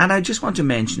 And I just want to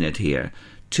mention it here.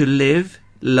 To live,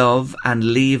 love and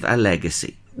leave a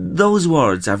legacy. Those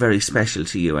words are very special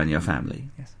to you and your family.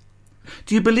 Yes.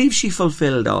 Do you believe she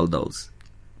fulfilled all those?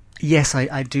 Yes,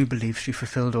 I do believe she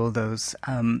fulfilled all those.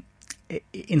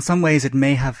 In some ways it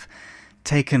may have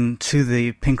taken to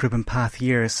the Pink Ribbon Path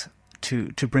years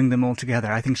to bring them all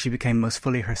together. I think she became most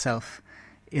fully herself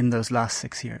in those last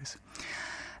 6 years.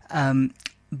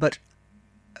 But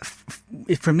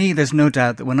for me, there's no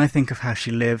doubt that when I think of how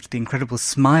she lived, the incredible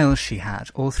smile she had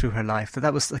all through her life,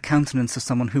 that was the countenance of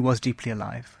someone who was deeply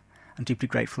alive and deeply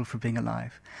grateful for being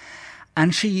alive.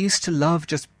 And she used to love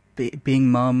just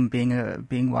being mum,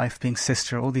 being wife, being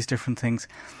sister, all these different things.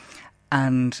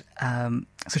 And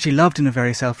so she loved in a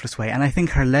very selfless way. And I think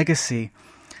her legacy,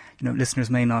 listeners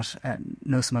may not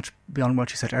know so much beyond what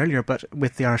you said earlier, but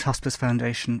with the Irish Hospice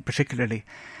Foundation particularly,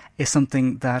 is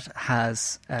something that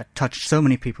has touched so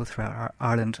many people throughout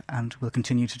Ireland and will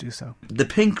continue to do so. The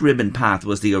Pink Ribbon Path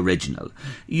was the original.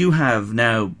 You have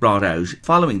now brought out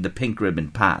Following the Pink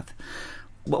Ribbon Path.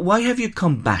 Why have you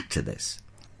come back to this?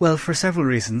 Well, for several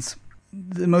reasons.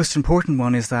 The most important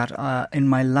one is that in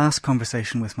my last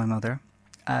conversation with my mother,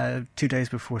 2 days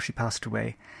before she passed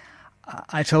away,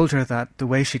 I told her that the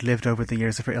way she'd lived over the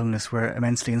years of her illness were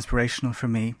immensely inspirational for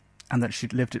me, and that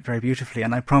she'd lived it very beautifully,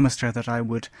 and I promised her that I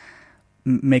would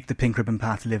make the Pink Ribbon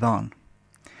Path live on.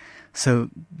 So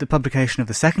the publication of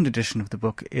the second edition of the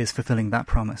book is fulfilling that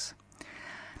promise.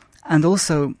 And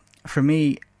also, for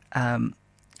me,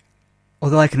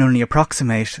 although I can only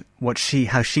approximate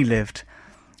how she lived,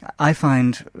 I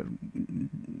find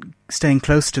staying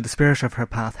close to the spirit of her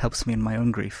path helps me in my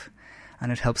own grief, and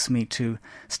it helps me to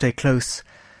stay close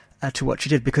to what she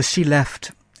did, because she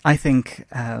left, I think,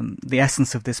 the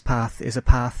essence of this path is a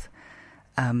path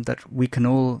that we can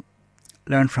all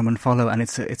learn from and follow, and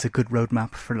it's a good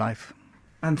roadmap for life.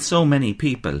 And so many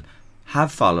people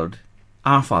have followed,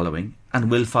 are following,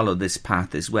 and will follow this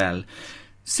path as well.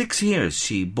 6 years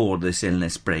she bore this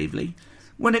illness bravely.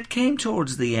 When it came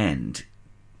towards the end,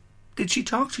 did she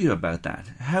talk to you about that?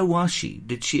 How was she?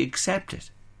 Did she accept it?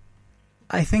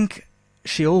 I think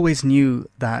she always knew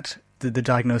that the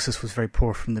diagnosis was very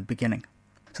poor from the beginning.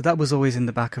 So that was always in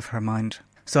the back of her mind.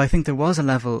 So I think there was a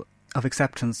level of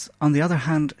acceptance. On the other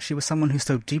hand, she was someone who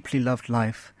so deeply loved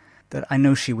life that I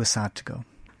know she was sad to go.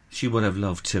 She would have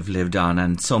loved to have lived on,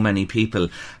 and so many people,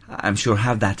 I'm sure,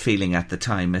 have that feeling at the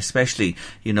time, especially,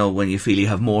 when you feel you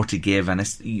have more to give, and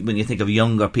when you think of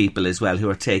younger people as well who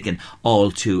are taken all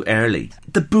too early.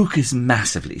 The book is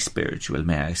massively spiritual,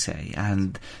 may I say,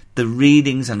 and the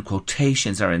readings and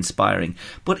quotations are inspiring.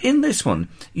 But in this one,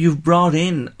 you've brought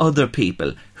in other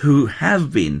people who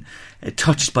have been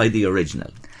touched by the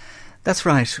original. That's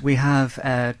right. We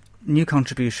have new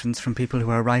contributions from people who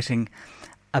are writing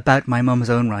about my mum's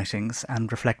own writings and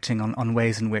reflecting on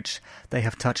ways in which they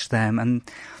have touched them. And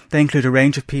they include a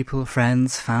range of people,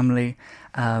 friends, family.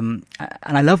 And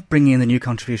I love bringing in the new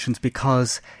contributions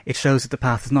because it shows that the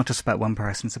path is not just about one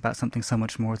person, it's about something so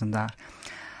much more than that.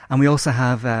 And we also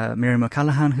have Miriam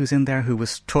O'Callaghan, who's in there, who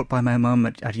was taught by my mum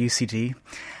at UCD.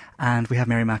 And we have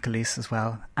Mary McAleese as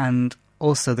well. And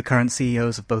also the current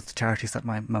CEOs of both the charities that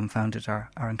my mum founded are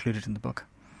included in the book.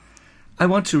 I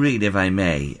want to read, if I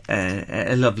may,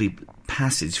 a lovely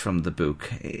passage from the book.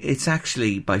 It's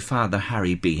actually by Father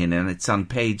Harry Behan, and it's on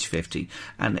page 50.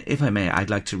 And if I may,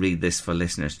 I'd like to read this for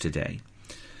listeners today.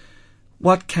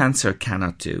 What cancer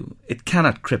cannot do? It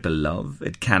cannot cripple love.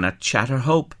 It cannot shatter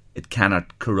hope. It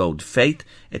cannot corrode faith.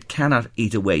 It cannot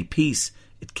eat away peace.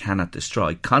 It cannot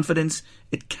destroy confidence.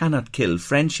 It cannot kill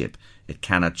friendship. It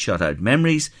cannot shut out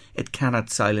memories. It cannot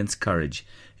silence courage.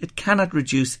 It cannot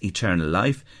reduce eternal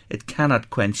life. It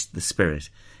cannot quench the spirit.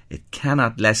 It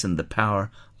cannot lessen the power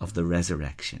of the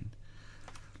resurrection.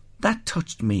 That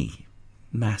touched me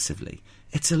massively.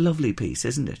 It's a lovely piece,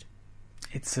 isn't it?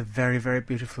 It's a very, very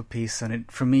beautiful piece,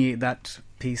 and for me, that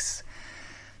piece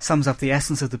sums up the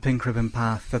essence of the Pink Ribbon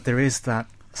Path, that there is that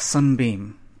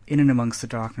sunbeam in and amongst the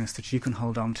darkness that you can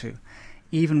hold on to,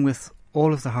 even with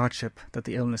all of the hardship that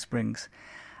the illness brings,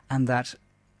 and that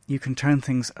you can turn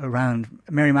things around.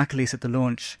 Mary McAleese at the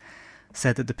launch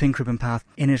said that the Pink Ribbon Path,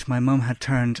 in it my mum had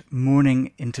turned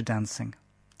mourning into dancing.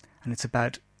 And it's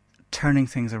about turning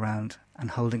things around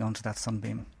and holding on to that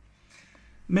sunbeam.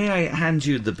 May I hand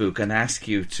you the book and ask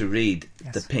you to read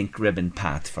The Pink Ribbon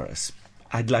Path for us?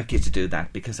 I'd like you to do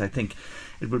that because I think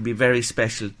it would be very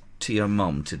special to your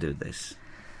mum to do this.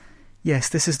 Yes,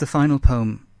 this is the final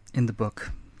poem in the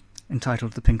book,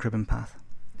 entitled The Pink Ribbon Path.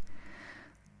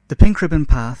 The pink ribbon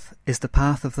path is the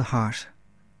path of the heart,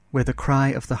 where the cry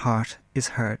of the heart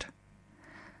is heard.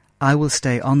 I will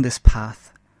stay on this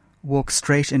path, walk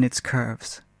straight in its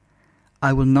curves.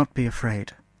 I will not be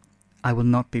afraid. I will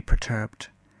not be perturbed.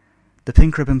 The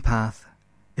pink ribbon path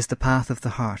is the path of the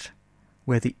heart,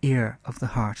 where the ear of the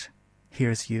heart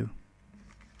hears you.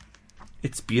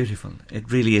 It's beautiful.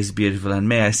 It really is beautiful, and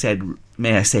may I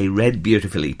say, read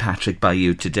beautifully, Patrick, by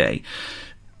you today.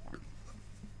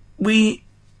 We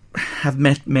have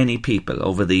met many people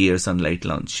over the years on Late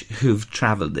Lunch who've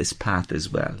travelled this path as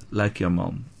well, like your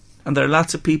mum. And there are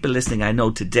lots of people listening, I know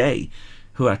today,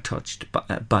 who are touched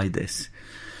by this.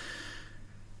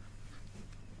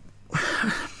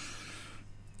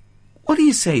 What do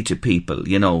you say to people,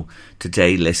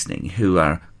 today listening, who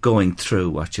are going through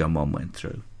what your mum went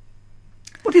through?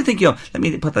 What do you think let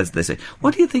me put that this way.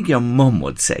 What do you think your mum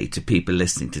would say to people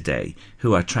listening today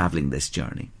who are travelling this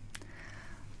journey?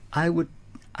 I would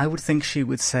think she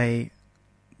would say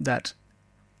that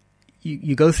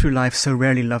you go through life so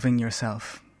rarely loving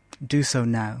yourself. Do so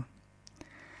now.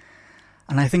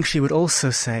 And I think she would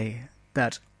also say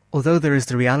that although there is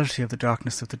the reality of the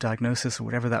darkness of the diagnosis, or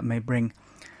whatever that may bring,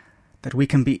 that we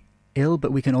can be ill,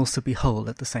 but we can also be whole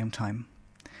at the same time.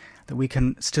 That we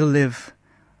can still live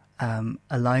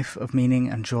a life of meaning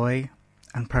and joy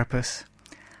and purpose,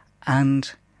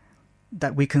 and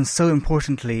that we can so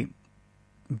importantly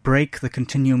break the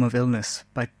continuum of illness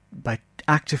by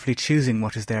actively choosing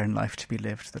what is there in life to be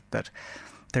lived, that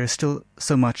there is still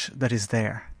so much that is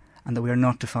there, and that we are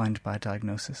not defined by a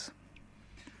diagnosis.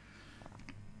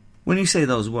 When you say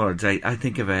those words, I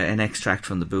think of an extract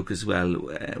from the book as well.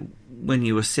 When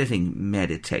you were sitting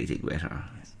meditating with her,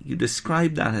 you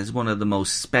described that as one of the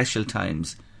most special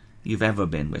times you've ever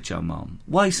been with your mum.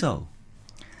 Why so?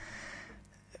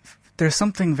 There's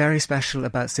something very special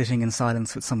about sitting in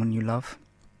silence with someone you love.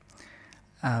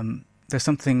 There's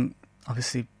something,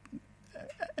 obviously,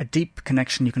 a deep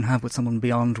connection you can have with someone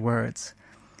beyond words.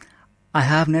 I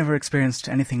have never experienced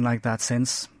anything like that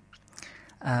since.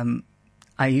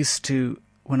 I used to,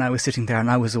 when I was sitting there,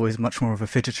 and I was always much more of a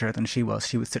fidgeter than she was,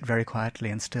 she would sit very quietly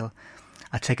and still.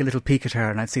 I'd take a little peek at her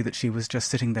and I'd see that she was just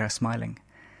sitting there smiling.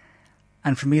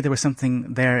 And for me there was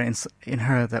something there in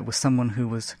her that was someone who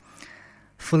was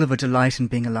full of a delight in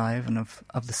being alive and of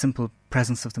the simple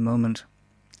presence of the moment.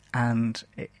 And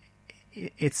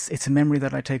it's a memory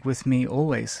that I take with me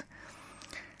always.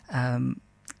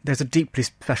 There's a deeply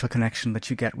special connection that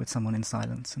you get with someone in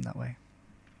silence in that way.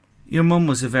 Your mum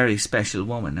was a very special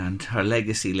woman, and her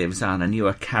legacy lives on, and you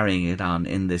are carrying it on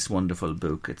in this wonderful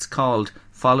book. It's called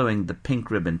Following the Pink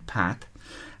Ribbon Path,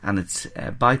 and it's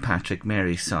by Patrick,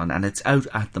 Mary's son, and it's out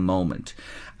at the moment.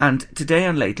 And today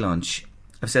on Late Lunch,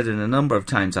 I've said it a number of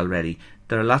times already,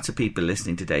 there are lots of people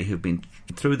listening today who've been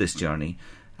through this journey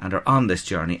and are on this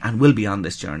journey and will be on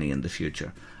this journey in the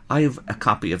future. I have a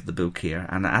copy of the book here,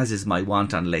 and as is my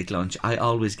wont on Late Lunch, I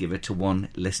always give it to one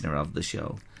listener of the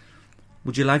show.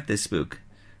 Would you like this book?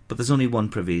 But there's only one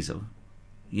proviso.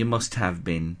 You must have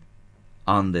been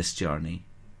on this journey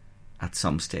at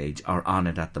some stage, or on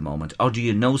it at the moment. Or do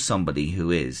you know somebody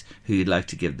who you'd like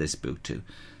to give this book to?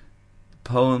 The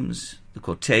poems, the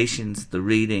quotations, the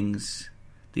readings,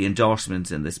 the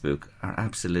endorsements in this book are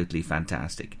absolutely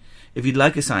fantastic. If you'd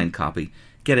like a signed copy,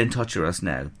 get in touch with us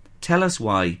now. Tell us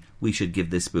why we should give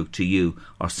this book to you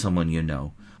or someone you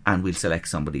know, and we'll select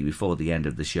somebody before the end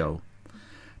of the show.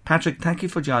 Patrick, thank you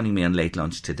for joining me on Late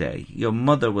Lunch today. Your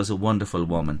mother was a wonderful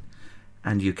woman,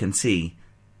 and you can see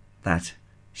that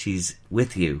she's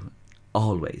with you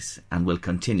always and will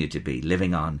continue to be,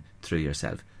 living on through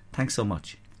yourself. Thanks so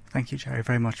much. Thank you, Jerry,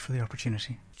 very much for the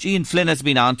opportunity. Jean Flynn has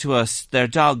been on to us. Their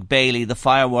dog Bailey, the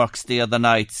fireworks the other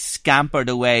night, scampered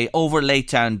away over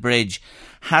Laytown Bridge.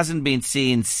 Hasn't been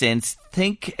seen since.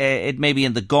 Think it may be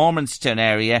in the Gormanston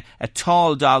area. A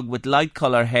tall dog with light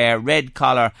colour hair, red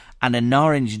collar and an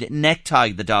orange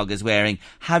necktie the dog is wearing.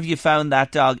 Have you found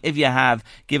that dog? If you have,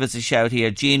 give us a shout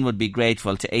here. Jean would be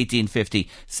grateful to 1850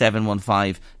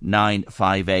 715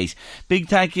 958. Big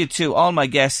thank you to all my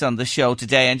guests on the show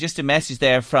today, and just a message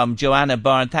there from Joanna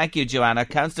Byrne. Thank you, Joanna.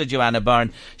 Councillor Joanna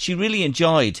Byrne. She really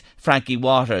enjoyed Frankie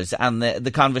Waters and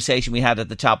the conversation we had at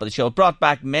the top of the show. It brought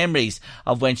back memories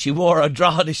of when she wore a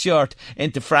Drogheda shirt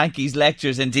into Frankie's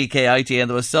lectures in DKIT, and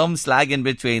there was some slagging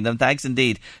between them. Thanks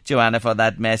indeed, Joanna, for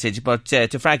that message. But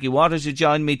to Frankie Waters, who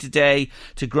joined me today,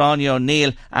 to Grania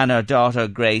O'Neill and her daughter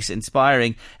Grace,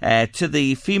 inspiring, to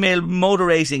the female motor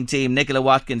racing team, Nicola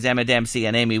Watkins, Emma Dempsey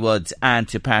and Amy Woods, and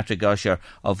to Patrick Usher,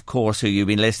 of course, who you've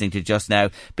been listening to just now.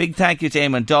 Big thank you to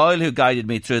Eamon Doyle, who guided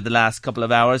me through the last couple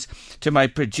of hours. To my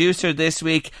producer this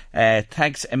week,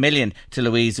 thanks a million to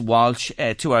Louise Walsh.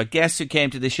 To our guests who came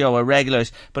to the show, our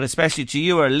regulars, but especially especially to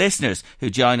you, our listeners, who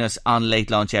join us on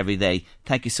Late Lunch every day.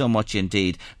 Thank you so much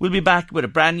indeed. We'll be back with a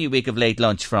brand new week of Late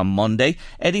Lunch from Monday.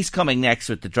 Eddie's coming next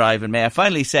with The Drive, and may I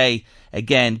finally say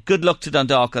again, good luck to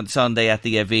Dundalk on Sunday at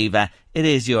the Aviva. It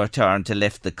is your turn to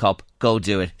lift the cup. Go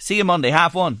do it. See you Monday,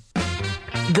 1:30.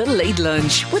 The Late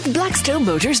Lunch with Blackstone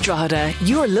Motors Drogheda,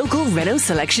 your local Renault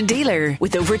selection dealer.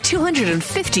 With over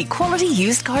 250 quality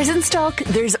used cars in stock,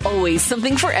 there's always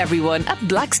something for everyone at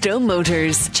Blackstone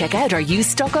Motors. Check out our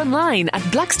used stock online at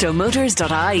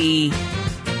blackstonemotors.ie.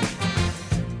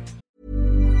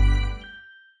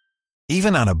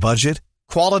 Even on a budget,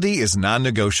 quality is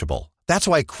non-negotiable. That's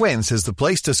why Quince is the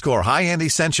place to score high-end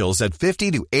essentials at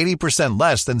 50 to 80%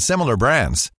 less than similar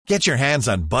brands. Get your hands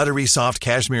on buttery soft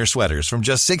cashmere sweaters from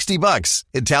just $60,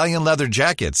 Italian leather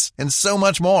jackets, and so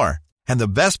much more. And the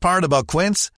best part about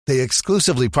Quince, they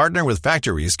exclusively partner with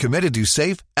factories committed to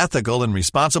safe, ethical, and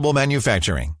responsible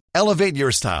manufacturing. Elevate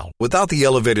your style without the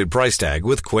elevated price tag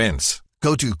with Quince.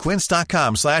 Go to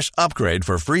quince.com/upgrade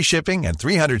for free shipping and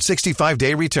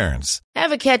 365-day returns.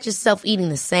 Ever catch yourself eating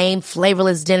the same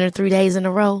flavorless dinner 3 days in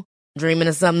a row? Dreaming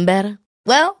of something better?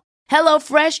 Well,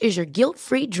 HelloFresh is your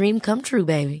guilt-free dream come true,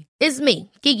 baby. It's me,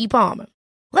 Keke Palmer.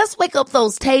 Let's wake up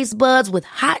those taste buds with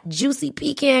hot, juicy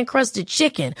pecan-crusted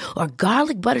chicken or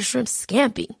garlic butter shrimp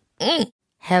scampi.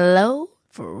 Hello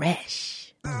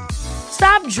Fresh.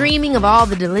 Stop dreaming of all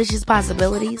the delicious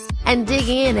possibilities and dig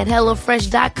in at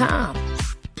HelloFresh.com.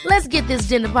 Let's get this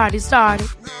dinner party started.